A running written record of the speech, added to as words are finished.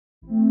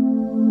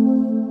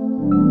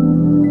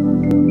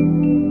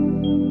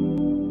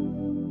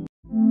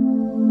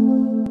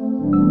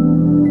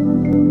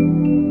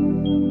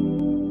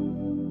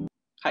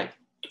Hi,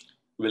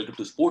 welcome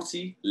to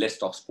Sportsy, Let's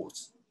Talk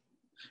Sports.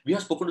 We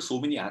have spoken to so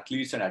many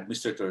athletes and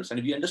administrators,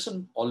 and we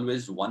understand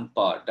always one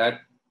part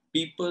that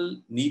people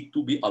need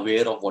to be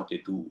aware of what they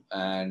do,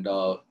 and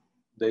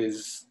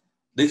there's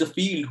a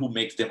field who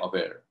makes them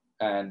aware,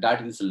 and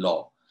that is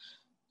law.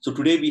 So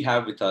today we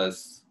have with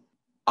us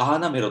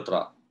Aahna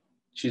Mehrotra.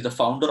 She's the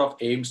founder of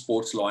AIM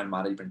Sports Law and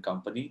Management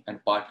Company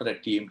and partner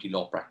at TMT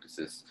Law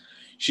Practices.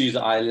 She's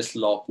an ILS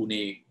Law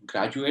Pune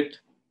graduate.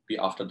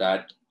 After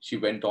that, she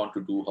went on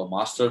to do her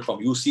master from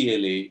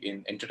UCLA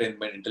in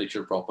Entertainment,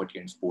 Intellectual Property,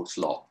 and Sports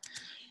Law.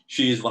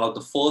 She is one of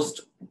the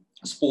first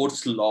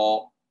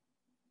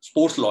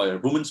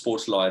women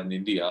sports lawyer in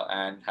India,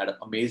 and had an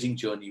amazing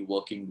journey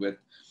working with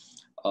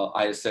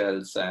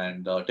ISLs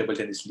and Table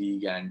Tennis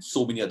League and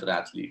so many other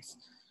athletes.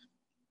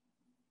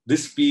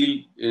 This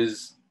field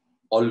is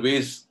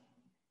always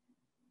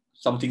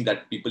something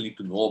that people need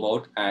to know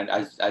about, and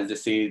as they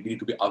say, we need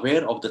to be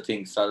aware of the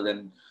things rather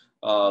than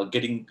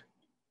getting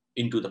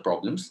into the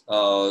problems.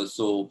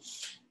 So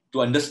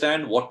to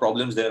understand what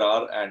problems there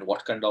are and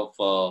what kind of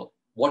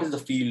what is the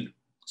field,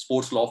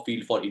 sports law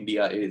field for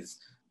India is,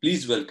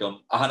 please welcome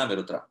Aahna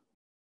Mehrotra.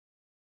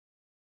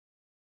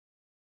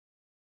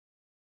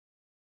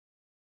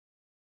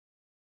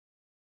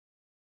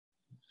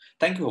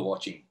 Thank you for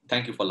watching,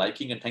 thank you for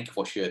liking, and thank you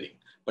for sharing.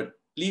 But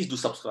please do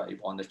subscribe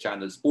on the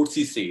channel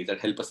Sportsy Says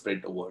that help us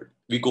spread the word.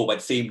 We go by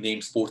the same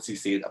name, Sportsy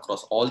Says,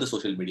 across all the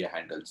social media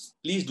handles.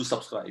 Please do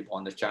subscribe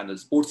on the channel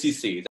Sportsy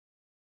Says.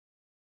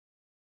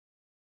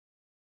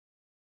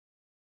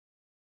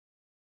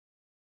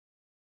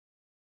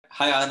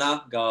 Hi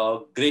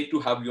Aahna, great to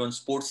have you on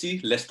Sportsy.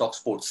 Let's talk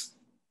sports.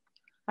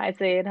 Hi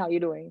Sid, how are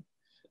you doing?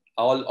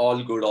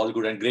 All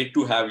good, and great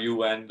to have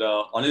you. And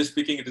honestly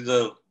speaking, it is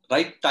a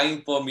right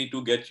time for me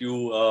to get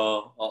you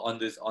on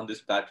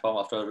this platform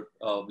after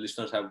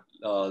listeners have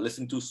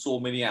listened to so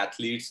many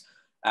athletes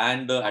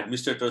and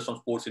administrators from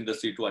sports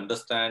industry to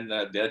understand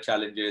their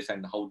challenges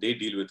and how they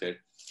deal with it.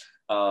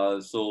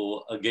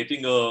 So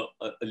getting a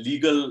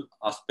legal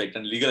aspect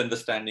and legal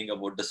understanding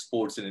about the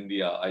sports in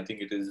India, I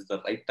think it is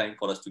the right time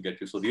for us to get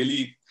you. So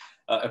really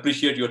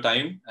appreciate your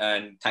time,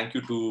 and thank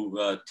you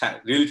to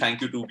really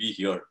thank you to be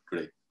here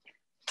today.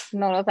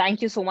 No,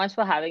 thank you so much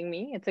for having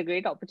me. It's a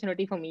great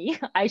opportunity for me.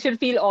 I should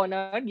feel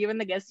honored given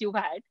the guests you've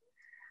had.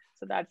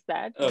 So that's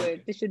that.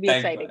 Okay. This should be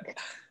exciting.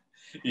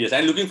 Yes,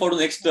 I'm looking forward to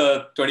the next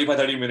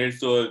 25-30 minutes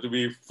to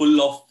be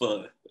full of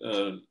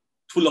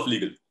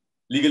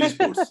legally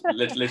sports.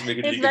 Let's make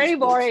it. It's very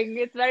boring.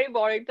 It's very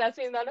boring. Trust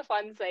me, it's not a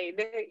fun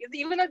side.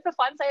 Even though it's the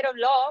fun side of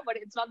law, but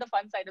it's not the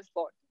fun side of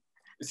sport.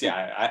 See,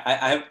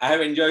 I have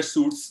enjoyed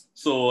suits,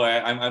 so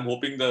I'm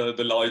hoping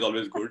the law is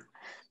always good.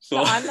 So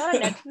I'm not a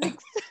Netflix.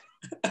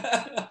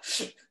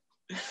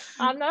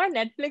 I'm not a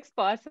Netflix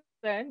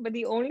person, but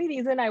the only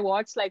reason I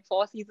watched like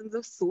 4 seasons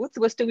of Suits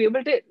was to be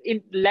able to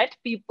let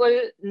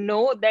people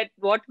know that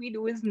what we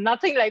do is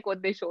nothing like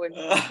what they show in.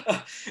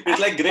 It's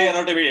like Grey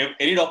Anatomy. If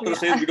any doctor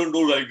says we don't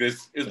do like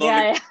this, it's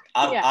not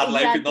our exactly.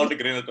 life is not a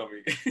Grey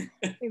Anatomy.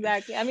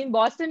 Exactly. I mean,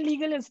 Boston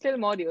Legal is still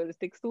more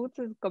realistic. Suits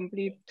is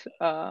complete.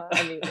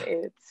 I mean,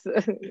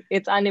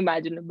 it's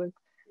unimaginable.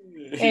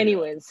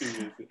 Anyways,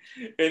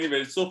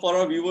 so for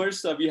our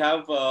viewers, we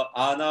have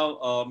Aahna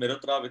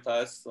Mehrotra with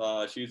us.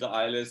 She's an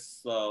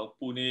ILS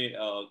Pune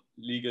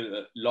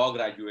legal law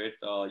graduate,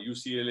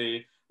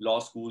 UCLA Law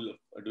School,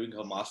 doing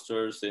her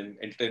masters in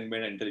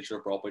entertainment and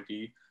intellectual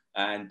property,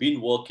 and been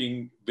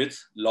working with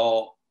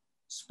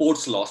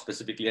sports law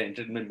specifically, and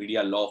entertainment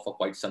media law for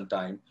quite some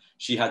time.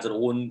 She has her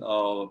own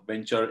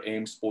venture,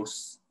 AIM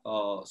Sports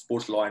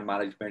Law and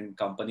Management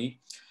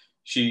Company.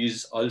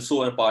 She's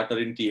also a partner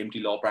in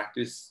TMT Law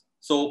Practice.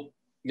 So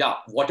yeah,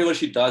 whatever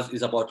she does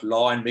is about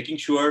law and making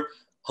sure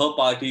her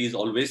party is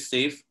always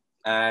safe.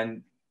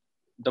 And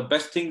the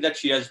best thing that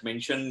she has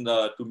mentioned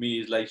to me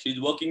is like she's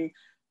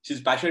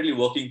passionately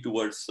working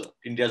towards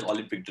India's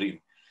Olympic dream.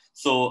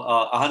 So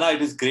Aahna,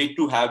 it is great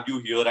to have you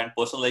here, and a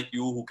person like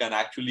you who can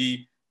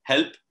actually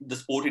help the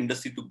sport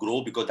industry to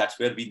grow, because that's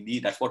what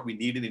we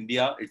need in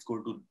India. It's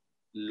going to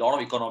a lot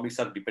of economics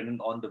are dependent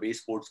on the way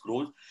sports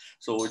grows.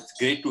 So it's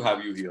great to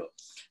have you here.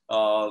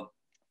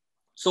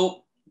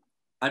 So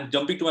I'm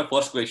jumping to my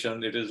first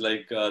question. It is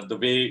like the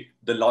way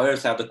the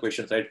lawyers have the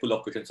questions, right? Full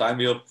of questions. So I'm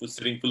here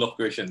sitting full of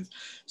questions.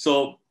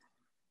 So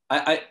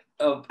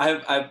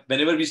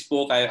whenever we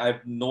spoke,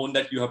 I've known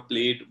that you have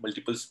played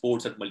multiple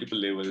sports at multiple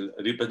levels,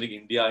 representing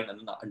India in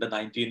under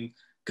 19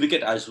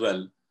 cricket as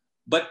well.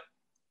 But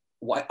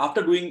why,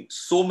 after doing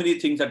so many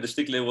things at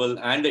district level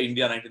and the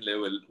India 19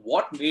 level,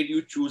 what made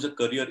you choose a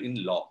career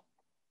in law?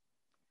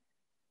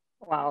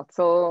 Wow.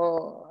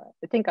 So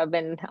I think I've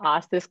been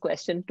asked this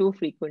question too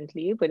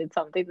frequently, but it's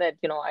something that,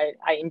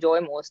 I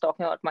enjoy most,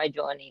 talking about my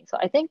journey. So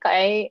I think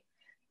I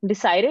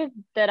decided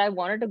that I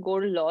wanted to go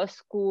to law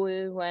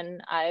school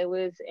when I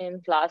was in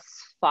class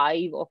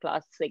 5 or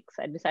class 6.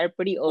 I decided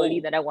pretty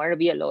early that I wanted to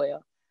be a lawyer.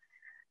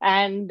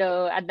 And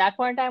at that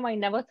point in time, I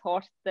never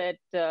thought that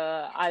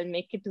I'll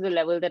make it to the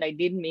level that I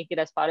did make it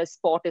as far as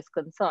sport is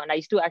concerned. I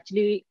used to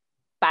actually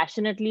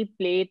passionately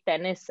play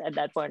tennis at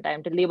that point in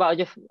time. Till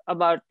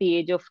about the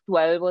age of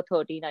 12 or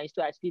 13, I used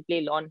to actually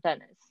play lawn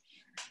tennis.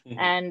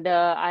 And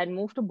I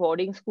moved to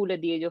boarding school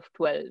at the age of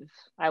 12.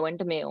 I went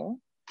to Mayo.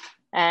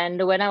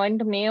 And when I went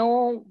to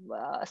Mayo,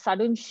 a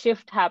sudden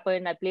shift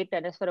happened. I played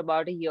tennis for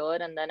about a year,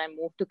 and then I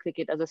moved to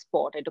cricket as a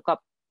sport. I took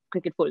up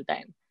cricket full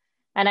time.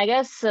 And I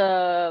guess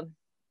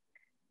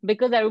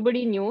because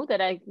everybody knew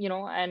that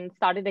and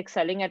started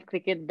excelling at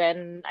cricket,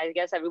 then I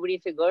guess everybody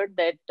figured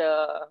that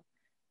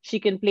she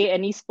can play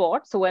any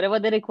sport. So wherever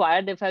they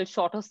required, they fell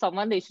short of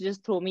someone, they should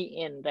just throw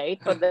me in,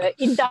 right? For the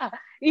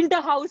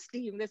inter-house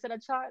team. They said,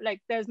 Acha,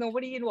 like there's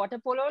nobody in water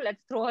polo,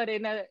 let's throw her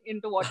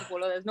into water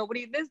polo. There's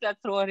nobody in this, let's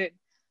throw her in.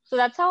 So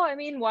that's how,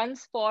 one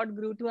sport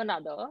grew to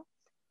another.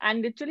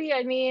 And literally,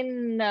 I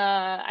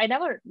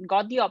never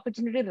got the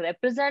opportunity to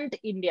represent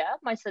India.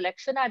 My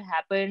selection had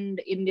happened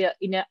in the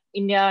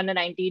India under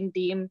 19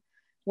 team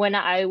when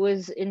I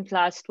was in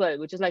class 12,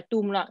 which is like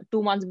 2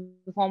 months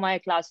before my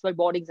class 12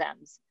 board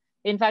exams.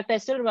 In fact, I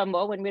still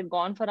remember when we had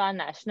gone for our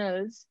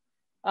nationals,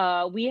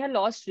 we had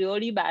lost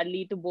really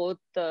badly to both,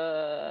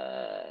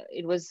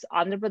 it was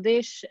Andhra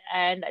Pradesh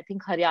and I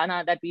think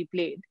Haryana that we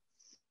played.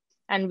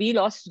 And we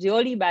lost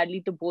really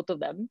badly to both of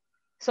them.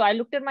 So I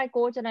looked at my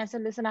coach and I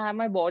said, listen, I have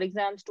my board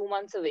exams 2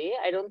 months away.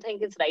 I don't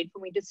think it's right for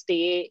me to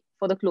stay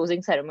for the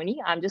closing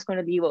ceremony. I'm just going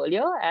to leave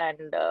earlier.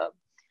 And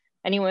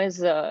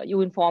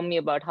you inform me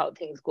about how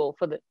things go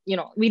for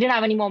we didn't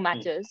have any more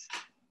matches.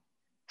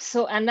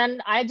 So, and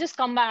then I just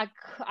come back,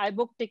 I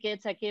booked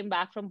tickets. I came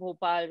back from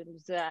Bhopal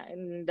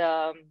and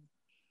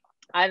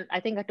I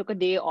think I took a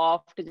day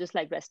off to just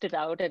like rest it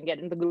out and get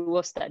in the groove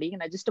of studying.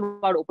 And I just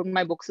about opened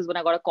my books is when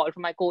I got a call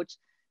from my coach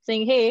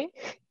saying, hey,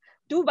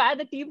 too bad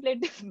the team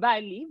played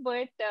badly,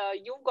 but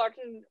you've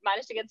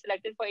managed to get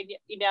selected for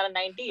India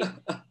 19.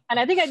 And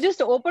I think I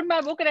just opened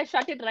my book and I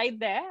shut it right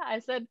there. I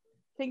said,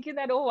 thinking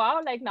that, oh,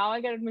 wow, like now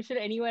I get admission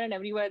anywhere and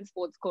everywhere in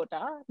sports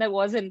quota. That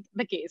wasn't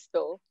the case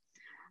though.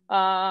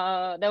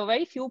 There were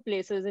very few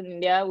places in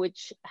India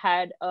which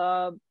had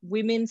a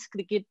women's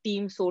cricket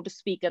team, so to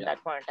speak, at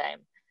that point in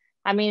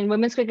time.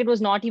 Women's cricket was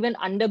not even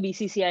under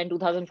BCCI in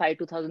 2005,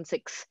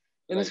 2006.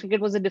 Women's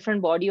cricket was a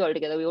different body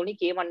altogether. We only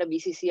came under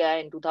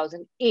BCCI in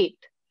 2008.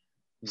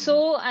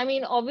 So,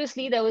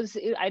 obviously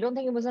I don't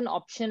think it was an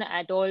option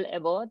at all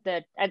ever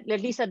that, at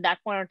least at that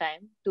point of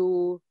time,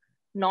 to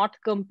not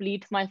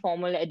complete my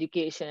formal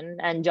education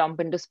and jump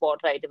into sport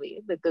right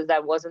away, because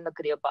that wasn't the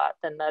career path.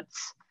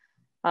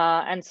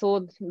 And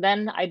so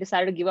then I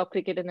decided to give up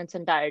cricket in its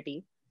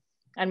entirety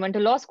and went to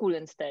law school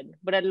instead.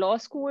 But at law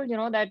school,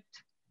 that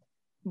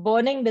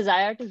burning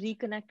desire to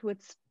reconnect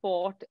with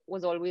sport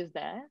was always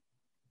there.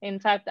 In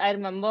fact, I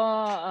remember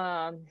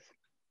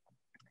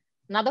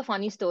another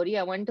funny story.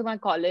 I went to my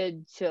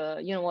college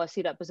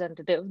university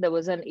representative. There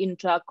was an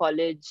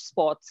intra-college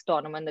sports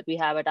tournament that we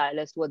have at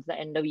ILS towards the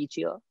end of each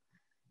year.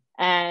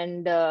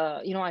 And,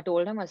 I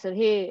told him, I said,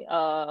 hey,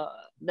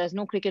 there's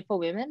no cricket for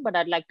women, but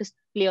I'd like to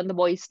play on the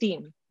boys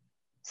team.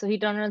 So he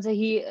turned around and said,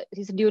 he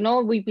said,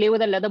 we play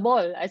with a leather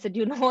ball. I said,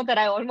 that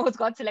I almost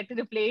got selected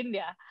to play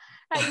India.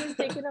 And he was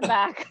taken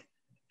aback.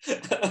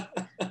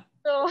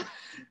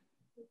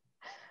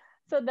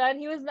 So then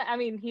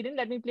he didn't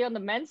let me play on the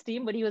men's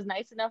team, but he was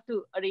nice enough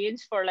to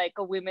arrange for like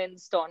a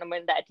women's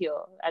tournament that year,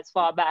 as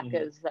far back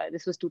as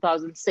this was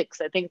 2006.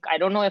 I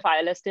don't know if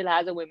ILS still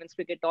has a women's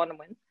cricket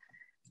tournament.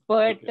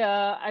 But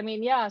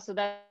so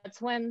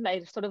that's when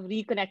I sort of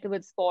reconnected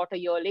with sport a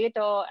year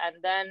later. And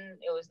then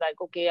it was like,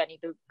 okay, I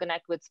need to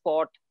connect with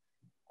sport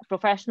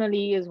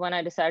professionally is when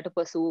I decided to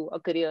pursue a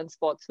career in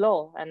sports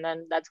law. And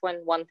then that's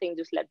when one thing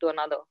just led to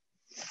another.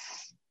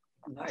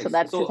 Nice. So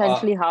that's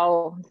essentially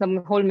how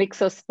the whole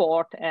mix of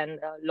sport and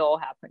law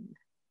happened.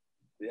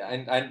 Yeah,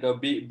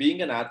 and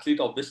being an athlete,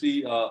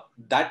 obviously,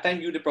 that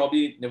time you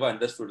probably never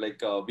understood.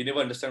 We never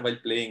understand while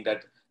playing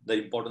that the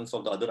importance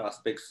of the other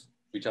aspects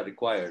which are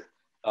required.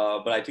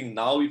 But I think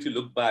now, if you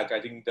look back, I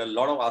think there are a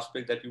lot of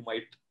aspects that you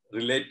might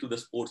relate to the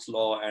sports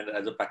law and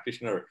as a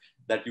practitioner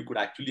that you could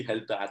actually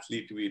help the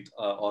athlete with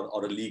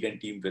or a league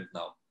and team with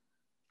now.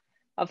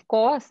 Of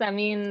course.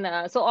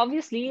 So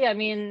obviously,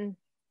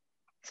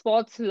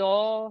 sports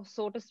law,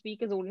 so to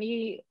speak, is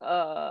only,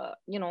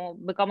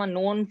 become a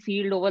known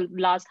field over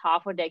the last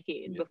half a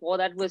decade. Yeah. Before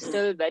that was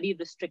still very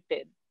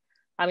restricted.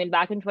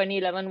 Back in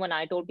 2011, when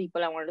I told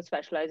people I wanted to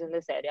specialize in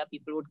this area,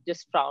 people would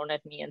just frown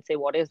at me and say,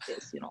 what is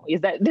this?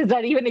 Does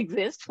that even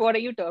exist? What are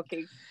you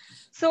talking?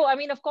 So,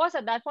 of course,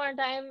 at that point in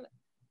time,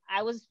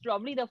 I was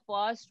probably the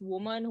first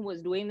woman who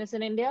was doing this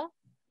in India.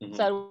 Mm-hmm.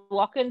 So I'd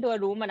walk into a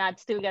room and I'd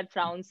still get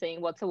frowns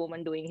saying, what's a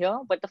woman doing here?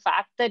 But the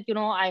fact that,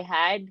 I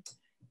had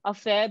a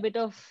fair bit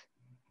of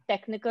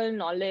technical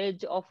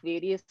knowledge of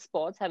various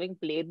sports, having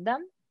played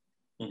them,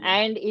 mm-hmm.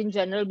 and in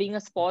general, being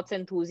a sports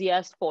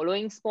enthusiast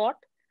following sport,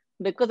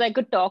 because I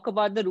could talk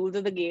about the rules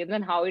of the game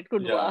and how it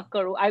could work,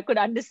 or I could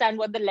understand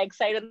what the leg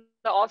side and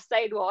the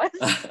offside was,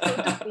 so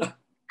to speak.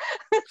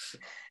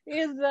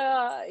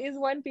 is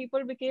when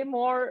people became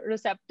more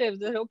receptive.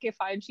 That okay,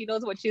 fine, she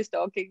knows what she's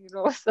talking,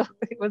 So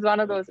it was one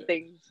of those Okay.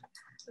 things.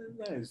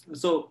 Nice.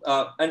 So,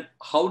 and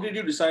how did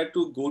you decide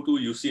to go to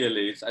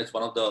UCLA? It's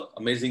one of the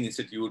amazing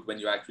institute when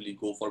you actually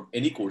go for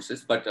any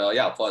courses. But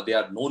yeah, they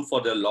are known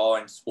for their law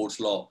and sports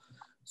law.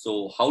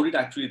 So, how did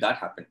actually that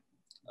happen?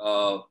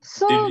 Did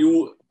So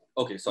you?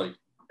 Okay, sorry.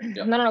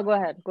 Yeah. no, go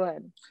ahead.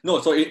 No.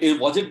 So,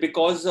 was it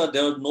because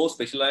there were no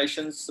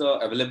specializations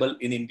available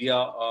in India,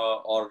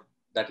 or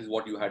that is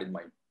what you had in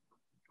mind?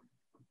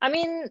 I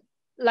mean,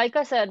 like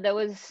I said, there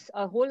was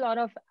a whole lot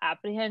of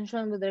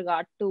apprehension with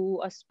regard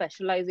to a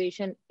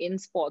specialization in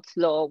sports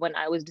law when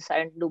I was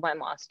deciding to do my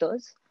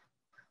master's.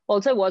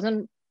 Also, it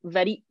wasn't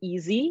very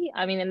easy.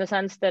 I mean, in the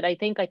sense that I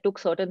think I took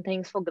certain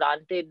things for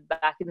granted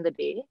back in the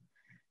day.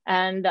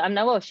 And I'm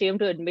never ashamed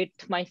to admit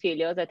my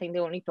failures. I think they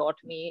only taught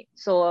me.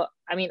 So,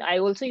 I mean, I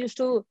also used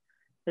to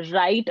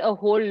write a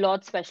whole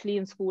lot, especially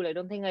in school. I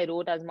don't think I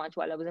wrote as much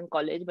while I was in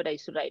college, but I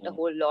used to write a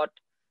whole lot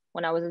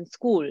when I was in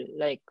school.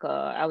 Like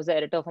I was the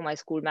editor for my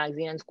school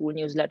magazine and school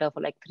newsletter for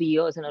like 3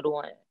 years in a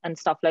row and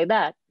stuff like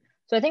that.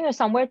 So I think I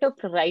somewhere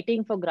took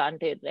writing for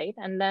granted, right?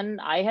 And then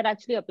I had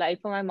actually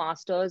applied for my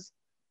master's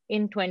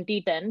in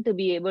 2010 to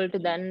be able to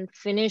then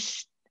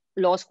finish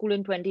law school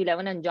in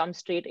 2011 and jump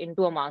straight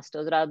into a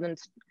master's rather than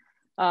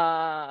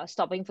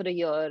stopping for a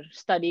year,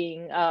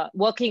 studying,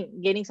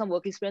 working, gaining some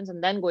work experience,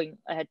 and then going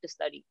ahead to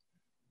study.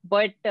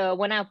 But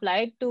when I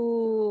applied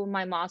to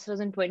my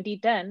master's in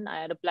 2010,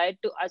 I had applied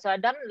to, so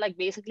I'd done like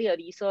basically a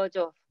research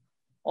of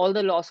all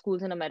the law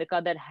schools in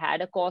America that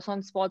had a course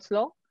on sports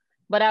law.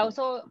 But I was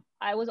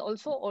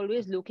also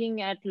always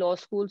looking at law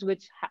schools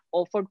which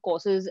offered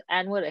courses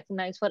and were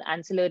recognized for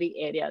ancillary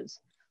areas.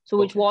 So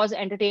which was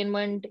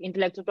entertainment,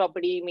 intellectual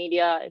property,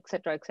 media,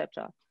 etc.,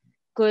 etc.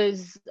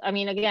 Because I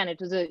mean, again, I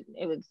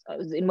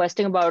was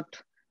investing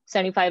about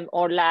 75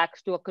 odd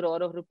lakhs to a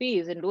crore of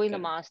rupees in doing the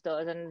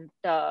masters, and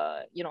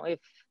if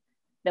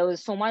there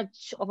was so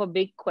much of a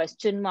big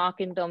question mark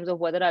in terms of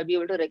whether I'll be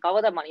able to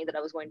recover the money that I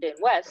was going to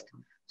invest.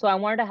 So I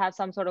wanted to have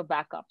some sort of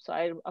backup. So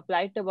I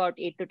applied to about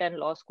 8 to 10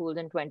 law schools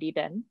in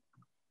 2010,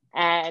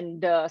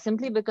 and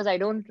simply because I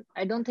don't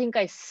think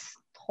I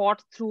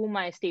thought through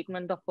my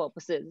statement of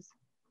purposes,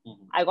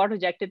 I got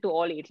rejected to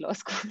all 8 law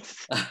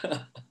schools.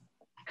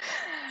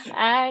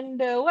 And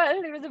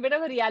well, it was a bit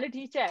of a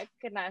reality check,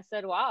 and I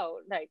said, wow,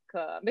 like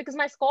because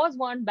my scores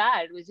weren't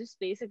bad. It was just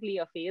basically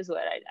a phase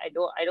where I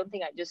don't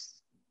think I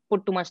just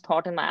put too much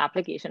thought in my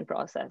application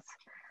process.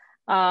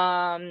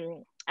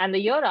 And the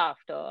year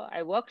after,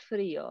 I worked for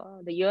a year.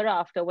 The year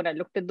after, when I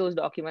looked at those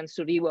documents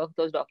to rework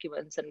those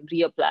documents and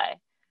reapply,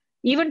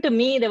 even to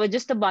me, there were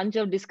just a bunch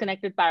of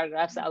disconnected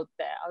paragraphs out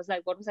there. I was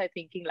like, what was I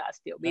thinking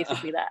last year?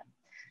 Basically that.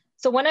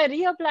 So when I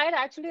reapplied,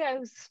 actually, I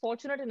was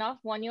fortunate enough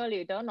 1 year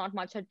later, not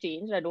much had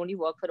changed. I'd only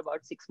worked for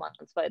about 6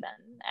 months by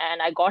then.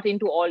 And I got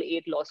into all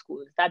 8 law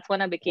schools. That's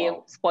when I became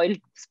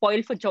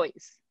spoiled for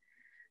choice.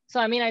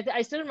 So, I mean,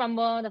 I still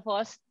remember the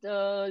first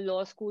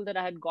law school that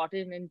I had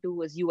gotten into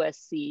was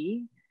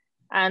USC.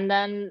 And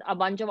then a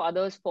bunch of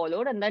others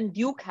followed. And then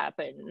Duke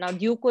happened. Now,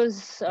 Duke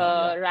was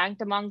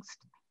ranked amongst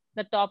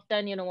the top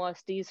 10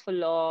 universities for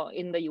law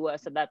in the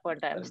US at that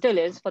point in time, still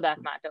is for that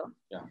matter.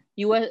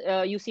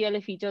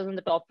 UCLA features in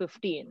the top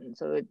 15.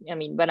 So, I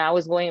mean, when I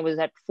was going, it was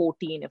at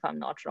 14, if I'm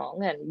not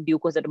wrong, and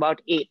Duke was at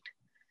about 8.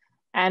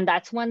 And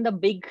that's when the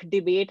big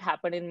debate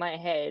happened in my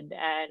head.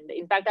 And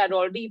in fact, I'd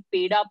already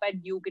paid up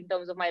at Duke in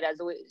terms of my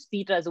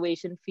seat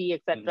reservation fee,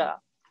 etc.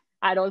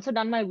 I'd also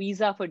done my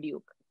visa for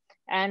Duke.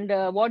 And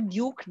what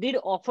Duke did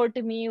offer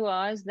to me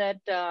was that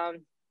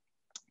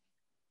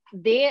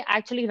they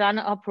actually run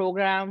a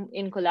program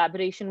in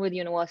collaboration with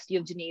University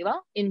of Geneva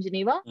in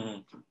Geneva.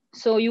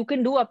 So you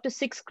can do up to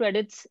 6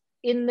 credits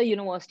in the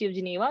University of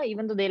Geneva,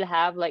 even though they'll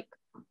have like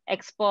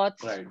expert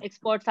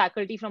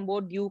faculty from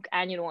both Duke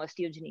and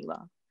University of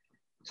Geneva.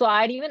 So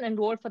I'd even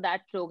enrolled for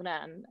that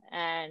program.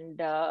 And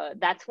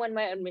that's when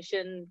my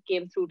admission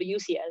came through to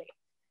UCLA.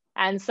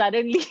 And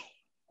suddenly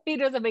it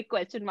was a big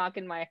question mark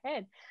in my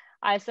head.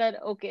 I said,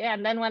 okay.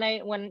 And then when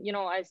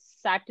I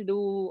sat to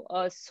do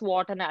a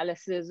SWOT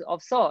analysis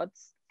of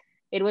sorts,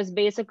 it was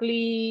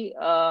basically,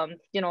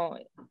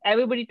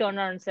 everybody turned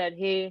around and said,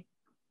 hey,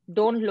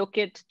 don't look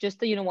at just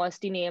the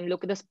university name,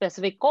 look at the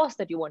specific course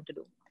that you want to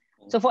do.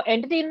 So for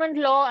entertainment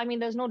law, I mean,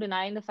 there's no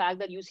denying the fact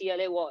that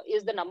UCLA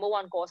is the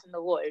 #1 course in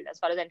the world as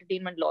far as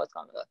entertainment law is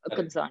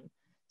concerned,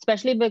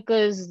 especially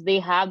because they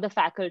have the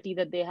faculty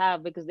that they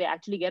have, because they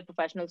actually get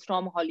professionals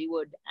from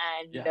Hollywood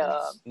and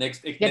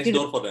next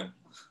door for them.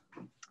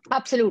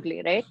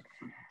 Absolutely, right?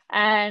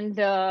 And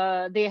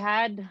they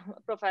had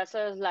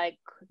professors like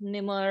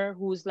Nimmer,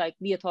 who's like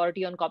the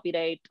authority on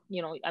copyright.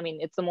 I mean,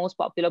 it's the most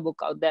popular book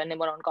out there,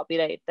 Nimmer on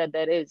copyright, that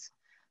there is.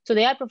 So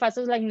they had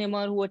professors like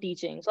Nimmer who were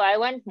teaching. So I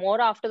went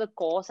more after the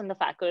course and the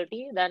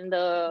faculty than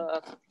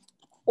the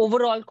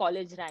overall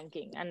college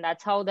ranking. And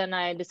that's how then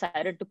I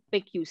decided to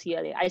pick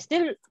UCLA. I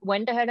still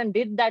went ahead and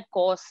did that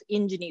course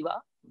in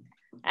Geneva.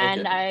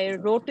 And I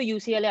wrote to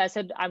UCLA. I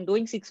said, I'm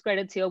doing 6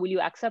 credits here. Will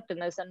you accept it?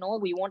 And they said, no,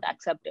 we won't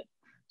accept it.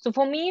 So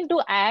for me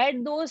to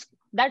add those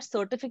that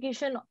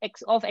certification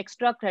of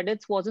extra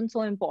credits wasn't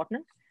so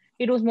important.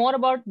 It was more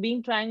about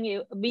being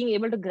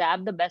able to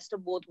grab the best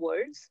of both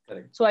worlds.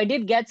 Correct. So I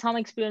did get some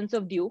experience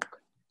of Duke.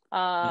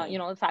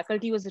 The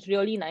faculty was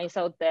really nice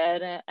out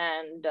there,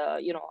 and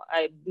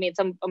I made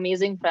some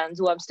amazing friends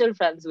who I'm still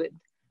friends with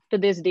to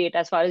this date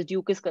as far as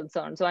Duke is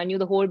concerned. So I knew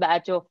the whole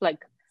batch of like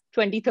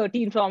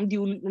 2013 from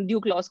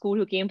Duke Law School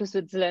who came to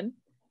Switzerland,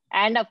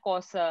 and of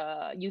course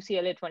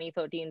UCLA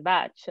 2013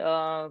 batch.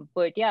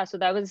 But yeah, so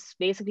that was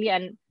basically,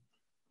 and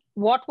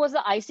what was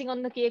the icing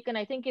on the cake? And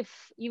I think if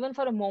even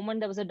for a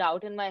moment there was a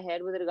doubt in my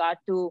head with regard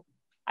to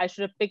I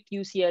should have picked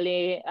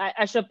UCLA,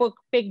 I should have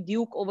picked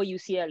Duke over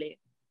UCLA.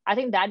 I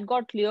think that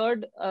got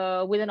cleared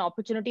with an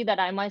opportunity that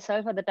I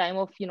myself at the time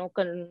of,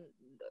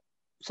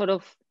 sort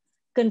of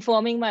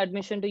confirming my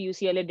admission to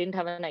UCLA didn't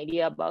have an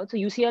idea about. So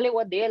UCLA,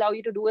 what they allow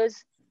you to do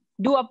is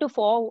do up to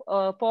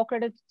four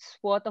credits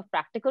worth of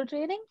practical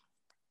training.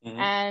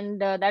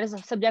 And that is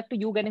subject to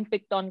you getting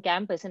picked on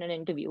campus in an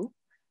interview.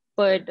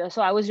 But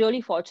so I was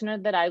really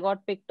fortunate that I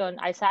got picked on,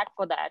 I sat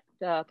for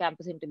that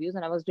campus interviews,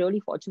 and I was really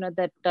fortunate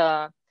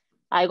that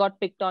I got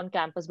picked on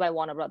campus by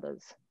Warner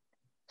Brothers.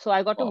 So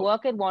I got to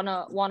work at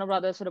Warner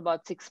Brothers for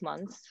about 6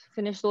 months,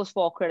 finish those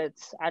 4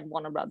 credits at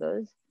Warner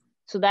Brothers.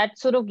 So that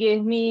sort of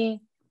gave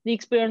me the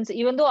experience,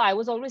 even though I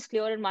was always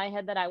clear in my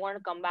head that I wanted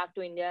to come back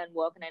to India and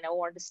work, and I never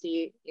wanted to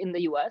stay in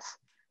the US.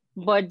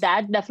 But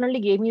that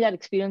definitely gave me that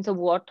experience of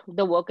what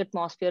the work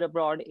atmosphere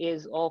abroad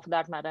is, of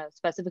that matter,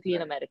 specifically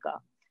in America.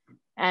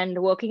 And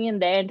working in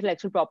their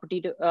intellectual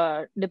property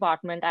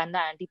department and the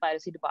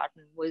anti-piracy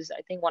department was,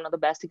 I think, one of the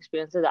best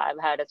experiences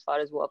I've had as far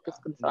as work is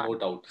concerned. No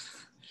doubt.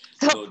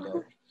 No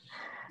doubt.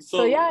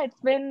 So yeah, it's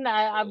been,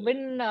 I've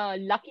been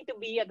lucky to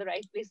be at the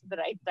right place at the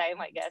right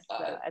time, I guess,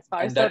 as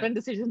far as certain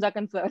decisions are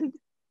concerned.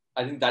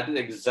 I think that is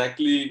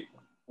exactly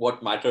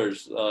what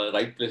matters,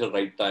 right place at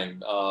right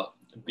time,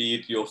 be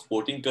it your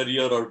sporting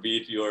career or be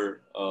it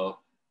your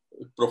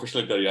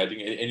professional career. I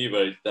think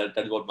anywhere that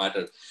is what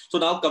matters. So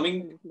now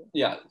coming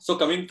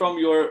from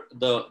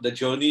the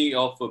journey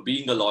of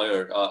being a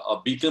lawyer,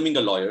 becoming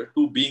a lawyer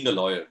to being a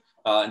lawyer,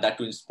 and that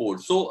too in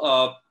sports.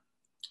 So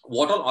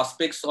what are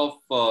aspects of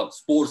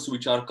sports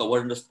which are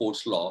covered in the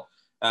sports law,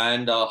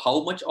 and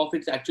how much of it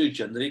is actually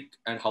generic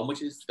and how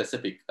much is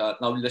specific?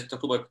 Now let's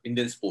talk about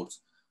Indian sports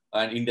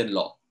and Indian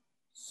law.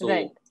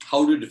 So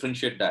how do you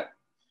differentiate that?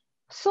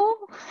 So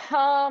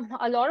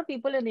a lot of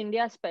people in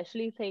India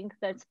especially think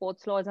that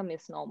sports law is a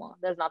misnomer.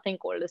 There's nothing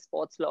called a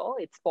sports law.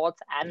 It's sports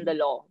and the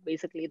law,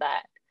 basically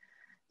that.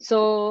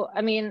 So,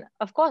 I mean,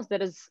 of course,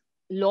 there is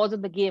laws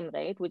of the game,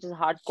 right? Which is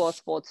hardcore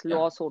sports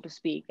law, so to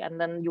speak. And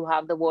then you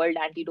have the World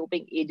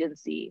Anti-Doping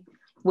Agency,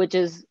 which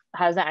has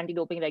the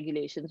anti-doping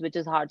regulations, which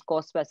is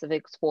hardcore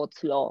specific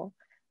sports law.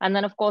 And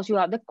then, of course, you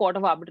have the Court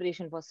of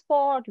Arbitration for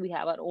Sport. We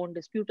have our own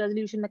dispute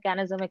resolution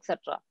mechanism,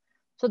 etc.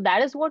 So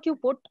that is what you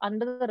put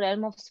under the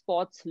realm of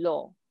sports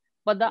law.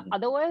 But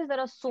otherwise, there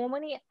are so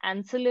many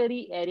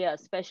ancillary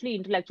areas, especially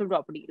intellectual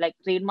property. Like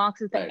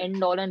trademarks is the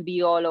end all and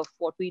be all of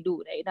what we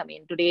do, right? I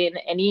mean, today in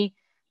any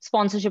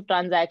sponsorship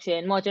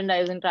transaction,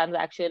 merchandising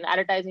transaction,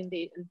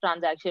 advertising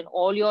transaction,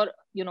 all your,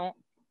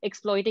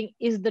 exploiting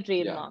is the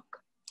trademark.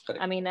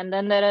 I mean, and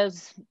then there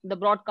is the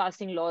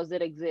broadcasting laws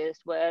that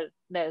exist, where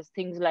there's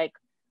things like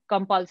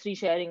compulsory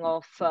sharing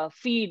of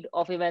feed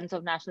of events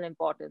of national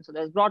importance. So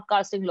there's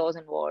broadcasting laws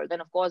involved.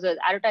 And of course, there's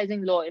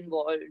advertising law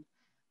involved,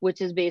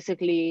 which is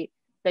basically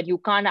that you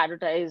can't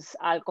advertise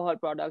alcohol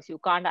products, you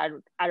can't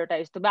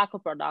advertise tobacco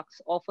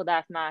products, or for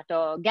that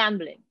matter,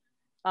 gambling.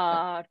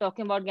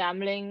 Talking about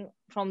gambling,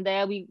 from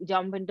there we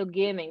jump into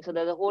gaming. So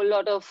there's a whole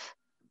lot of,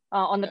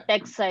 on the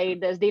tech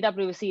side, there's data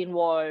privacy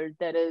involved.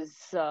 There is,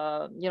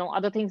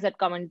 other things that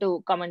come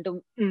into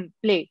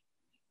play.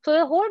 So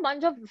a whole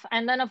bunch of,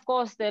 and then of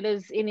course there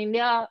is, in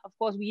India, of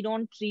course, we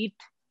don't treat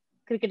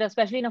cricket,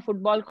 especially in a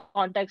football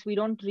context, we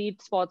don't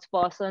treat sports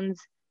persons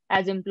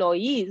as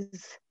employees.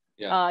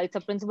 It's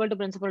a principal to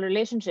principal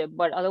relationship.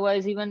 But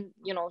otherwise, even,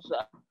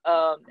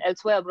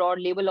 elsewhere abroad,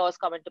 labor laws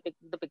come into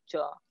the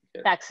picture.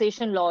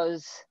 Taxation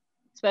laws,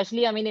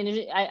 especially, I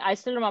mean, I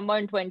still remember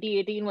in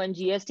 2018 when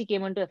GST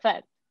came into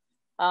effect,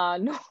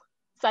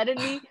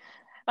 suddenly,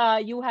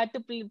 you had to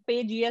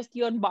pay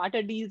GST on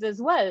barter deals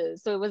as well.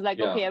 So it was like,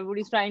 okay,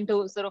 everybody's trying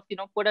to sort of,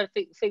 put a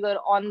figure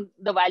on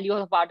the value of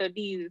the barter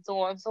deal,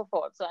 so on and so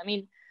forth. So, I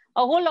mean,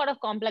 a whole lot of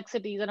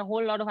complexities and a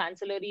whole lot of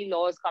ancillary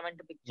laws come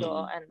into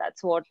picture, and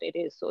that's what it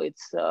is. So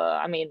it's,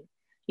 I mean,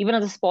 even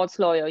as a sports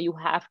lawyer, you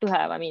have to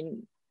have,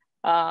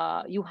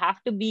 you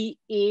have to be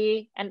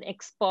an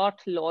expert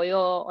lawyer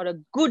or a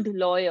good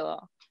lawyer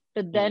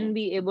to then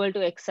be able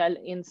to excel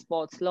in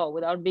sports law.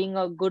 Without being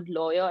a good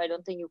lawyer, I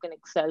don't think you can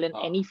excel in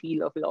any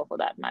field of law for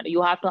that matter.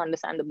 You have to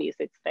understand the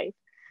basics, right?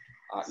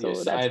 So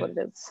that's what it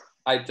is.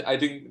 I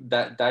think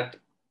that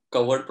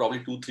covered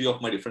probably 2-3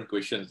 of my different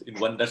questions in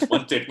one. That's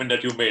one statement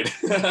that you made.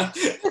 But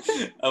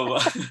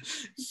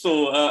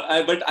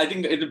I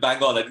think it'll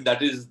bang on. I think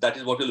that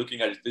is what you're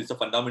looking at. It's the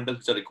fundamentals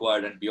which are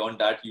required, and beyond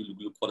that, you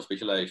look for a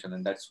specialization,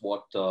 and that's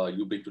what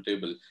you bring to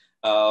table.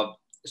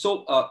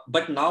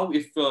 But now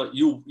if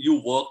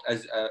you worked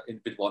as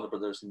with Warner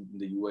Brothers in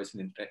the US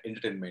in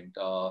entertainment,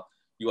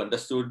 you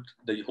understood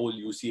the whole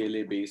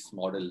UCLA based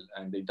model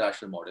and the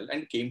international model,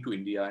 and came to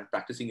India and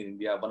practicing in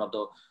India, one of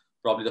the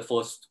probably the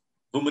first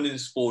women in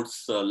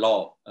sports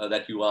law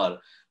that you are.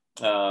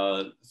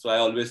 So I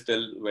always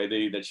tell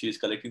Vaidehi that she is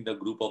collecting the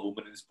group of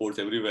women in sports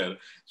everywhere.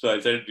 So I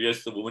said,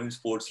 yes, the women in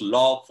sports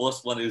law,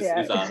 first one is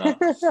Aahna.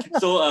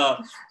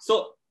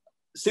 So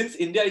since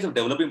India is a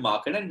developing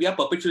market and we are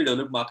perpetually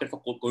developing market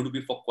for going to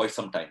be for quite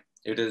some time.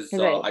 It is,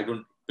 right. I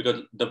don't,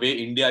 because the way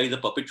India is a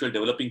perpetual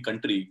developing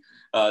country,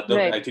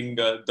 Right. I think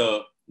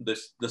the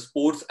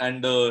sports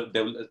and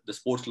the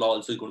sports law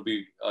also is going to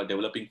be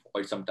developing for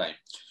quite some time.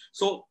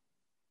 So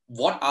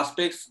what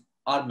aspects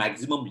are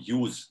maximum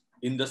used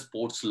in the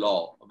sports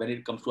law when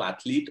it comes to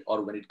athlete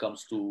or when it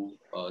comes to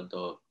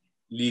the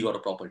league or a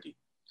property?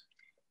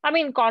 I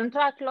mean,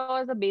 contract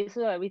law is the basis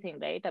of everything,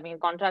 right? I mean,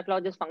 contract law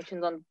just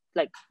functions on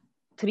like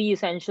three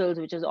essentials,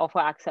 which is offer,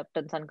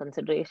 acceptance, and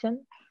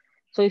consideration.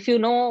 So if you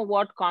know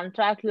what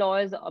contract law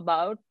is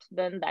about,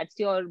 then that's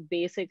your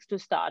basics to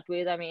start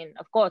with. I mean,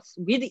 of course,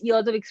 with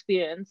years of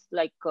experience,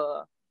 like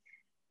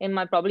in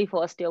my probably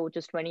first year, which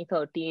is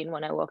 2013,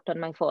 when I worked on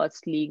my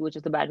first league, which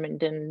is the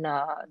badminton,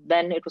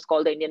 then it was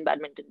called the Indian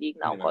Badminton League,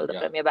 now called the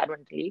Premier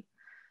Badminton League.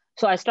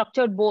 So I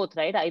structured both,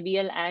 right?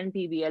 IBL and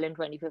PBL in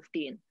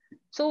 2015.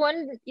 So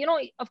when,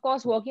 of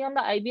course, working on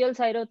the IBL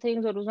side of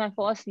things, it was my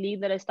first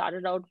league that I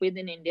started out with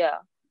in India.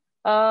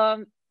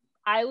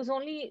 I was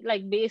only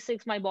like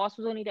basics. My boss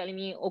was only telling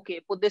me,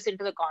 okay, put this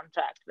into the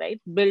contract, right?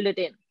 Build it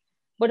in.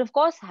 But of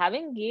course,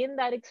 having gained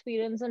that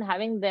experience and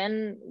having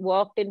then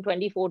worked in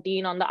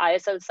 2014 on the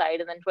ISL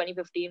side, and then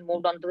 2015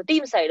 moved on to the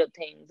team side of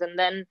things. And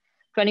then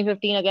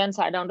 2015 again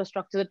sat down to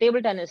structure the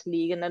table tennis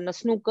league and then the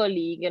snooker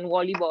league and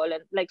volleyball.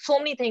 And like so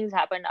many things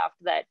happened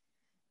after that,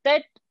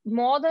 that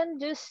more than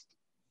just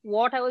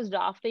what I was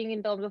drafting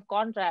in terms of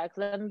contracts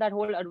and that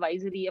whole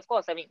advisory, of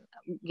course, I mean,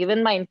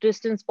 given my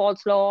interest in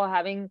sports law,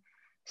 having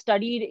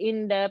studied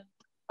in depth,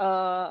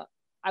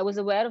 I was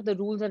aware of the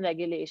rules and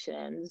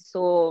regulations.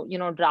 So,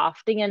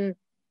 drafting an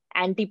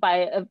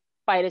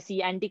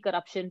anti-piracy,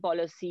 anti-corruption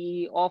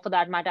policy, or for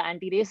that matter,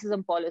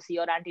 anti-racism policy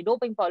or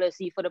anti-doping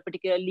policy for a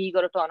particular league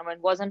or a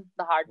tournament wasn't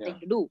the hard thing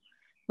to do.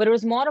 But it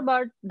was more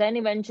about then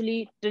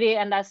eventually today,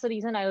 and that's the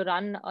reason I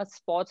run a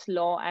sports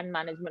law and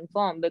management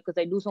firm, because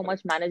I do so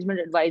much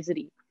management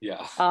advisory.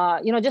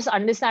 Just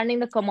understanding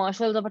the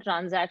commercials of a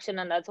transaction.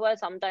 And that's why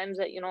sometimes,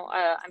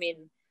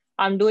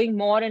 I'm doing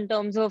more in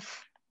terms of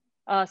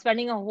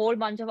spending a whole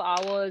bunch of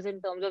hours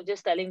in terms of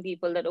just telling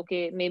people that,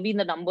 okay, maybe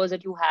the numbers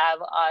that you have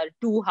are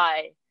too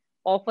high,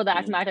 or for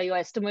that matter, your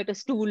estimate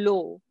is too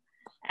low.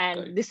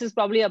 And this is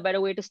probably a better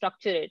way to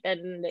structure it.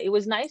 And it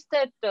was nice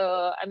that,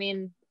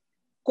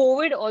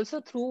 COVID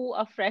also threw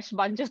a fresh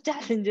bunch of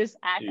challenges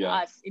at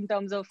us in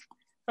terms of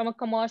from a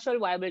commercial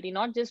viability,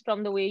 not just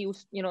from the way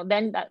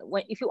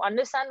if you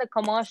understand the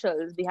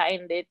commercials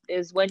behind it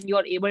is when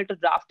you're able to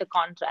draft a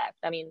contract.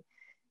 I mean,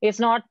 it's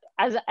not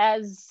as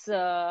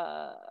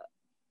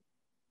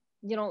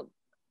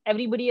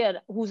everybody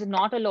who's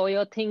not a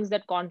lawyer thinks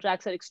that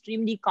contracts are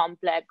extremely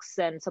complex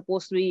and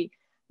supposed to be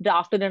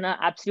drafted in an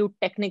absolute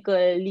technical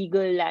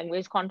legal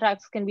language.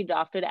 Contracts can be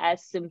drafted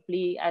as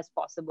simply as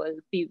possible,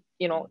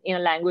 in a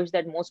language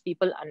that most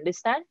people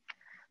understand.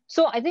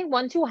 So I think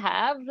once you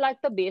have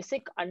like the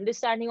basic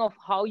understanding of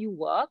how you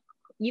work,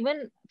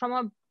 even from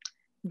a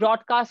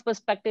broadcast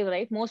perspective,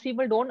 right? Most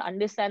people don't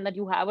understand that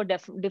you have a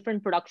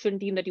different production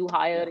team that you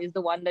hire is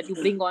the one that you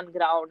bring on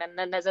ground. And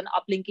then there's an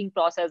uplinking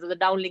process, there's a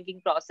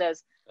downlinking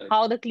process,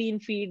 how the clean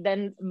feed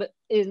then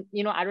is,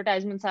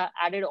 advertisements are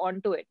added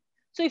onto it.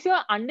 So if you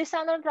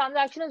understand the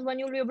transaction is when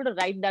you'll be able to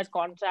write that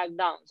contract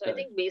down. So I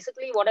think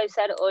basically what I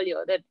said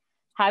earlier, that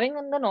having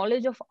the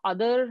knowledge of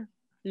other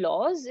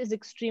laws is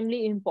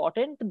extremely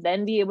important to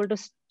then be able to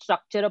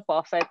structure a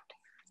perfect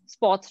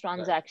sports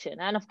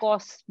transaction. And of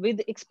course, with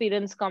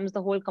experience comes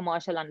the whole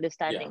commercial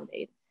understanding,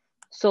 right?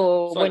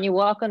 So when you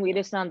work on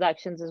various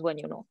transactions is when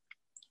you know.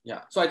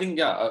 Yeah. So I think,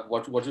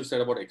 what you said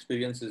about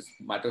experiences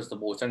matters the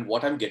most. And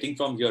what I'm getting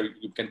from here,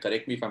 you can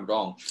correct me if I'm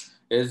wrong,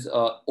 is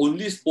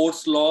only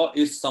sports law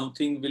is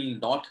something will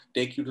not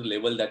take you to the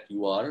level that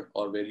you are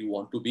or where you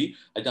want to be.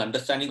 And the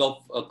understanding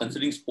of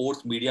considering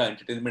sports, media,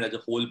 entertainment as a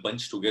whole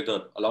bunch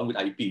together along with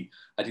IP,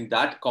 I think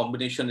that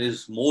combination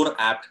is more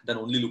apt than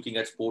only looking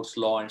at sports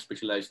law and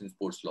specializing in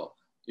sports law.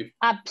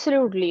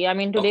 Absolutely. I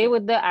mean, today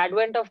with the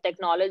advent of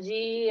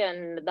technology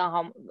and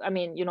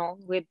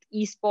with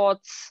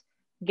esports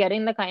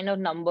getting the kind of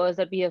numbers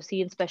that we have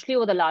seen, especially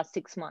over the last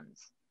 6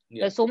 months,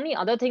 there's so many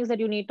other things that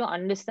you need to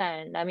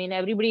understand. I mean,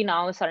 everybody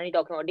now is suddenly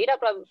talking about data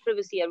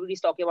privacy.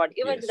 Everybody's talking about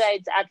image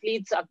rights.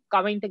 Athletes are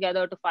coming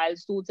together to file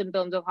suits in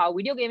terms of how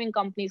video gaming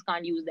companies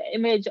can't use their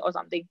image or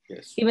something.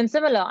 Even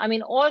similar. I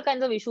mean, all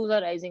kinds of issues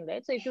are rising,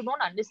 right? So if you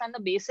don't understand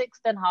the basics,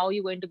 then how are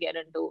you going to get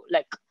into,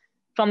 like,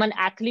 from an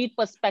athlete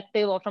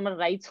perspective or from a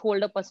rights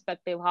holder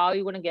perspective, how are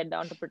you going to get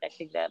down to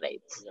protecting their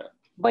rights?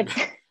 But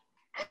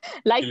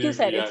Like you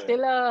said, Yeah,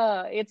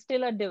 it's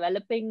still a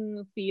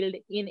developing field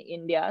in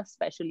India,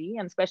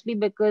 especially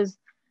because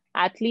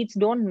athletes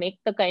don't make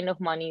the kind of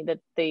money that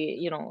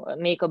they,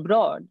 make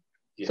abroad.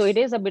 So it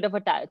yes, is a bit of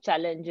a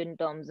challenge in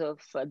terms of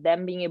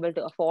them being able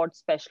to afford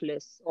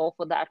specialists, or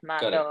for that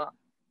correct. matter,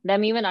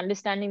 them even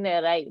understanding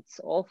their rights,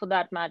 or for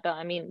that matter,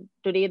 I mean,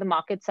 today the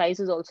market size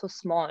is also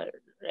small,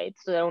 right?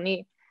 So they're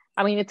only,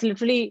 I mean, it's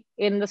literally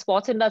in the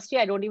sports industry.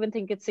 I don't even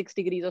think it's 6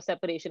 degrees of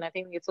separation. I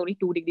think it's only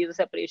 2 degrees of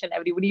separation.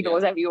 Everybody Yeah,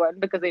 knows everyone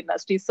because the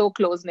industry is so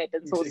close knit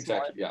and so small.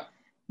 exactly. Yeah.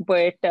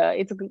 But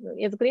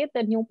it's great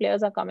that new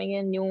players are coming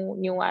in,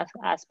 new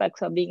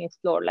aspects are being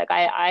explored. Like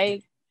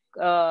I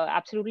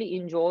absolutely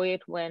enjoy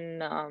it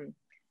when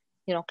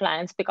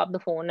clients pick up the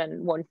phone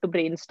and want to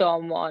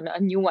brainstorm on a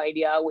new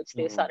idea which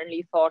they Mhm.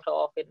 suddenly thought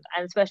of,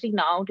 and especially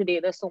now today,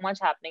 there's so much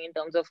happening in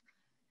terms of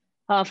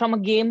from a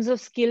games of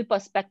skill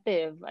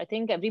perspective. I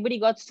think everybody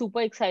got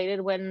super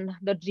excited when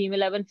the Dream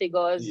 11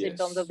 figures in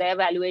terms of Yes, their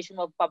evaluation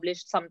were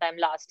published sometime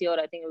last year.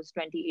 I think it was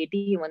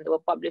 2018 when they were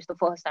published the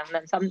first time.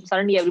 And then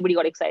suddenly everybody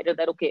got excited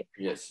that, okay,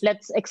 yes,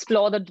 let's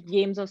explore the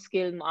games of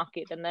skill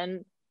market. And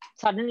then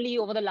suddenly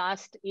over the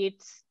last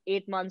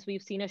 8 months,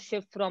 we've seen a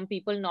shift from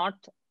people not,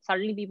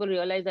 suddenly people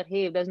realize that,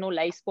 hey, if there's no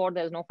live sport,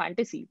 there's no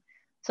fantasy.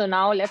 So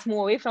now let's move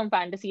away from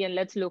fantasy and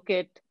let's look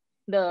at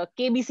the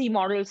KBC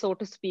model, so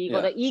to speak, or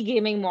yeah. the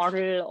e-gaming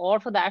model, or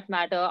for that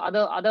matter,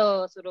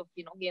 other sort of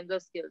games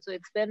of skill. So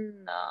it's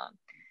been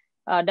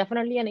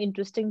definitely an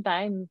interesting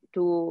time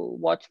to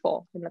watch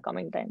for in the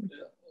coming time.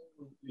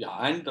 Yeah,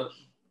 and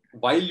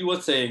while you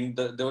were saying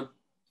that there were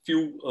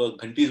few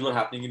ghantis were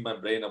happening in my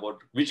brain about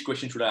which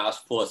question should I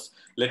ask first.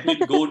 Let me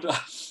go to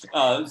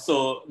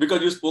so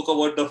because you spoke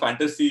about the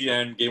fantasy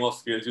and game of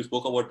skills, you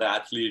spoke about the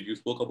athlete, you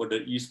spoke about the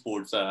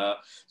esports.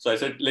 So I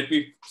said let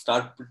me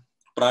start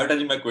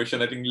prioritizing my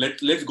question. I think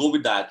let's go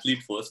with the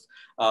athlete first.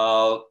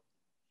 Uh,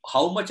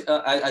 how much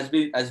as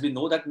we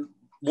know that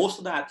most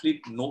of the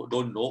athlete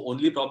don't know,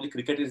 only probably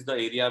cricket is the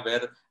area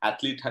where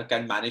athlete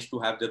can manage to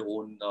have their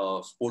own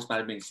sports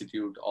management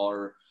institute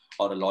or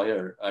a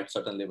lawyer at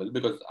certain level,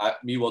 because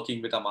me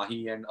working with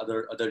Amahi and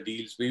other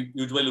deals, we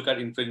usually look at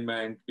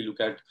infringement, we look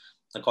at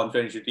the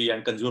confidentiality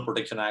and consumer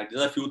protection act.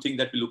 There are a few things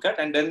that we look at,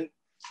 and then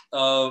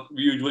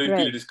we usually feel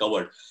Right. it is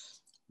covered.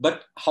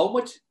 But how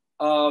much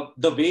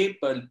the way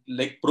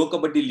like Pro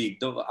Kabaddi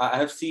League, I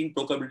have seen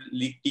Pro Kabaddi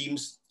League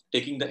teams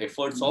taking the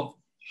efforts of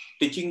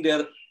teaching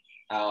their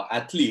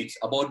athletes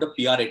about the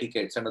PR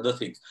etiquettes and other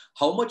things.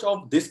 How much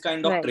of this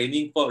kind of Right.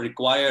 training for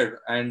required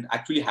and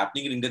actually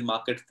happening in Indian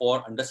market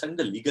for understanding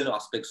the legal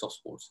aspects of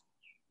sports?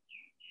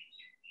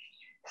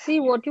 See,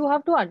 what you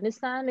have to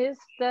understand is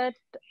that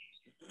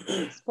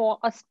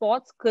a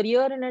sports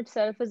career in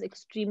itself is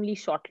extremely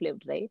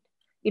short-lived, right?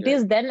 It Right.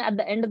 is then at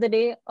the end of the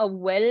day a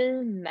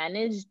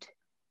well-managed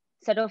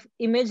set of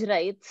image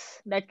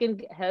rights that can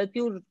help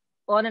you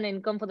earn an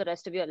income for the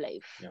rest of your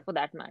life, Yeah. for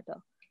that matter.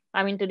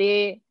 I mean,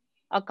 today,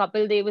 a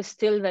couple they was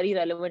still very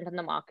relevant in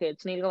the market.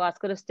 Sunil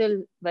Gavaskar is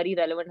still very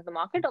relevant in the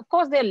market. Of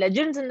course, they're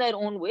legends in their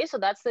own way. So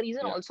that's the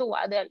reason Yeah. also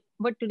why they're,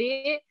 but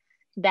today,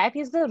 that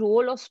is the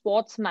role of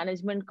sports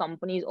management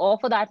companies, or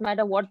for that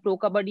matter, what Pro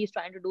Kabaddi is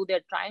trying to do.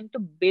 They're trying to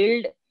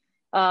build,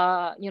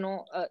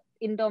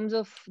 in terms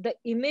of the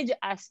image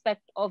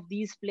aspect of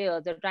these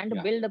players, they're trying to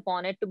Yeah. build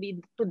upon it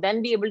to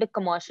then be able to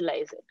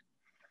commercialize it.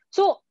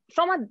 So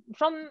from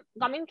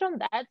coming from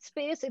that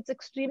space, it's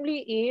extremely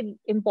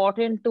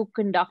important to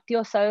conduct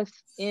yourself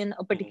in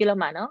a Mhm. particular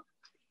manner.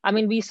 I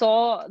mean, we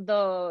saw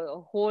the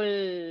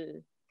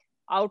whole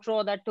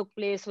outro that took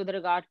place with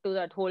regard to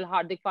that whole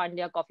Hardik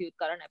Pandya Coffee with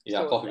Karan Yeah.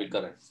 episode. Coffee with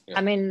When, current. I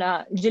Yeah. mean,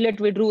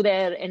 Gillette withdrew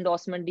their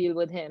endorsement deal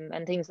with him,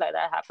 and things like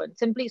that happened.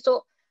 Simply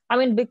so, I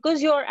mean,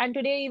 because and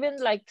today even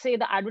like say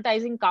the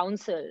Advertising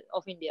Council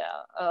of India,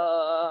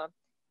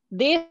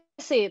 they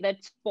say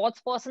that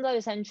sports persons are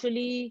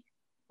essentially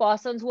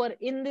persons who are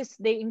in this.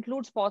 They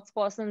include sports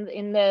persons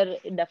in their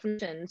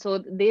definition. So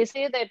they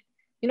say that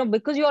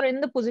because you're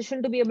in the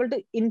position to be able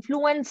to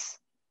influence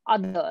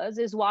others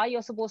is why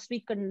you're supposed to be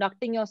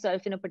conducting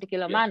yourself in a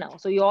particular Yeah. manner.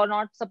 So you're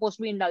not supposed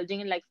to be indulging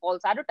in like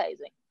false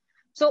advertising.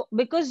 So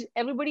because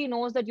everybody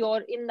knows that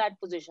you're in that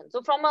position.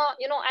 So from a,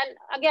 and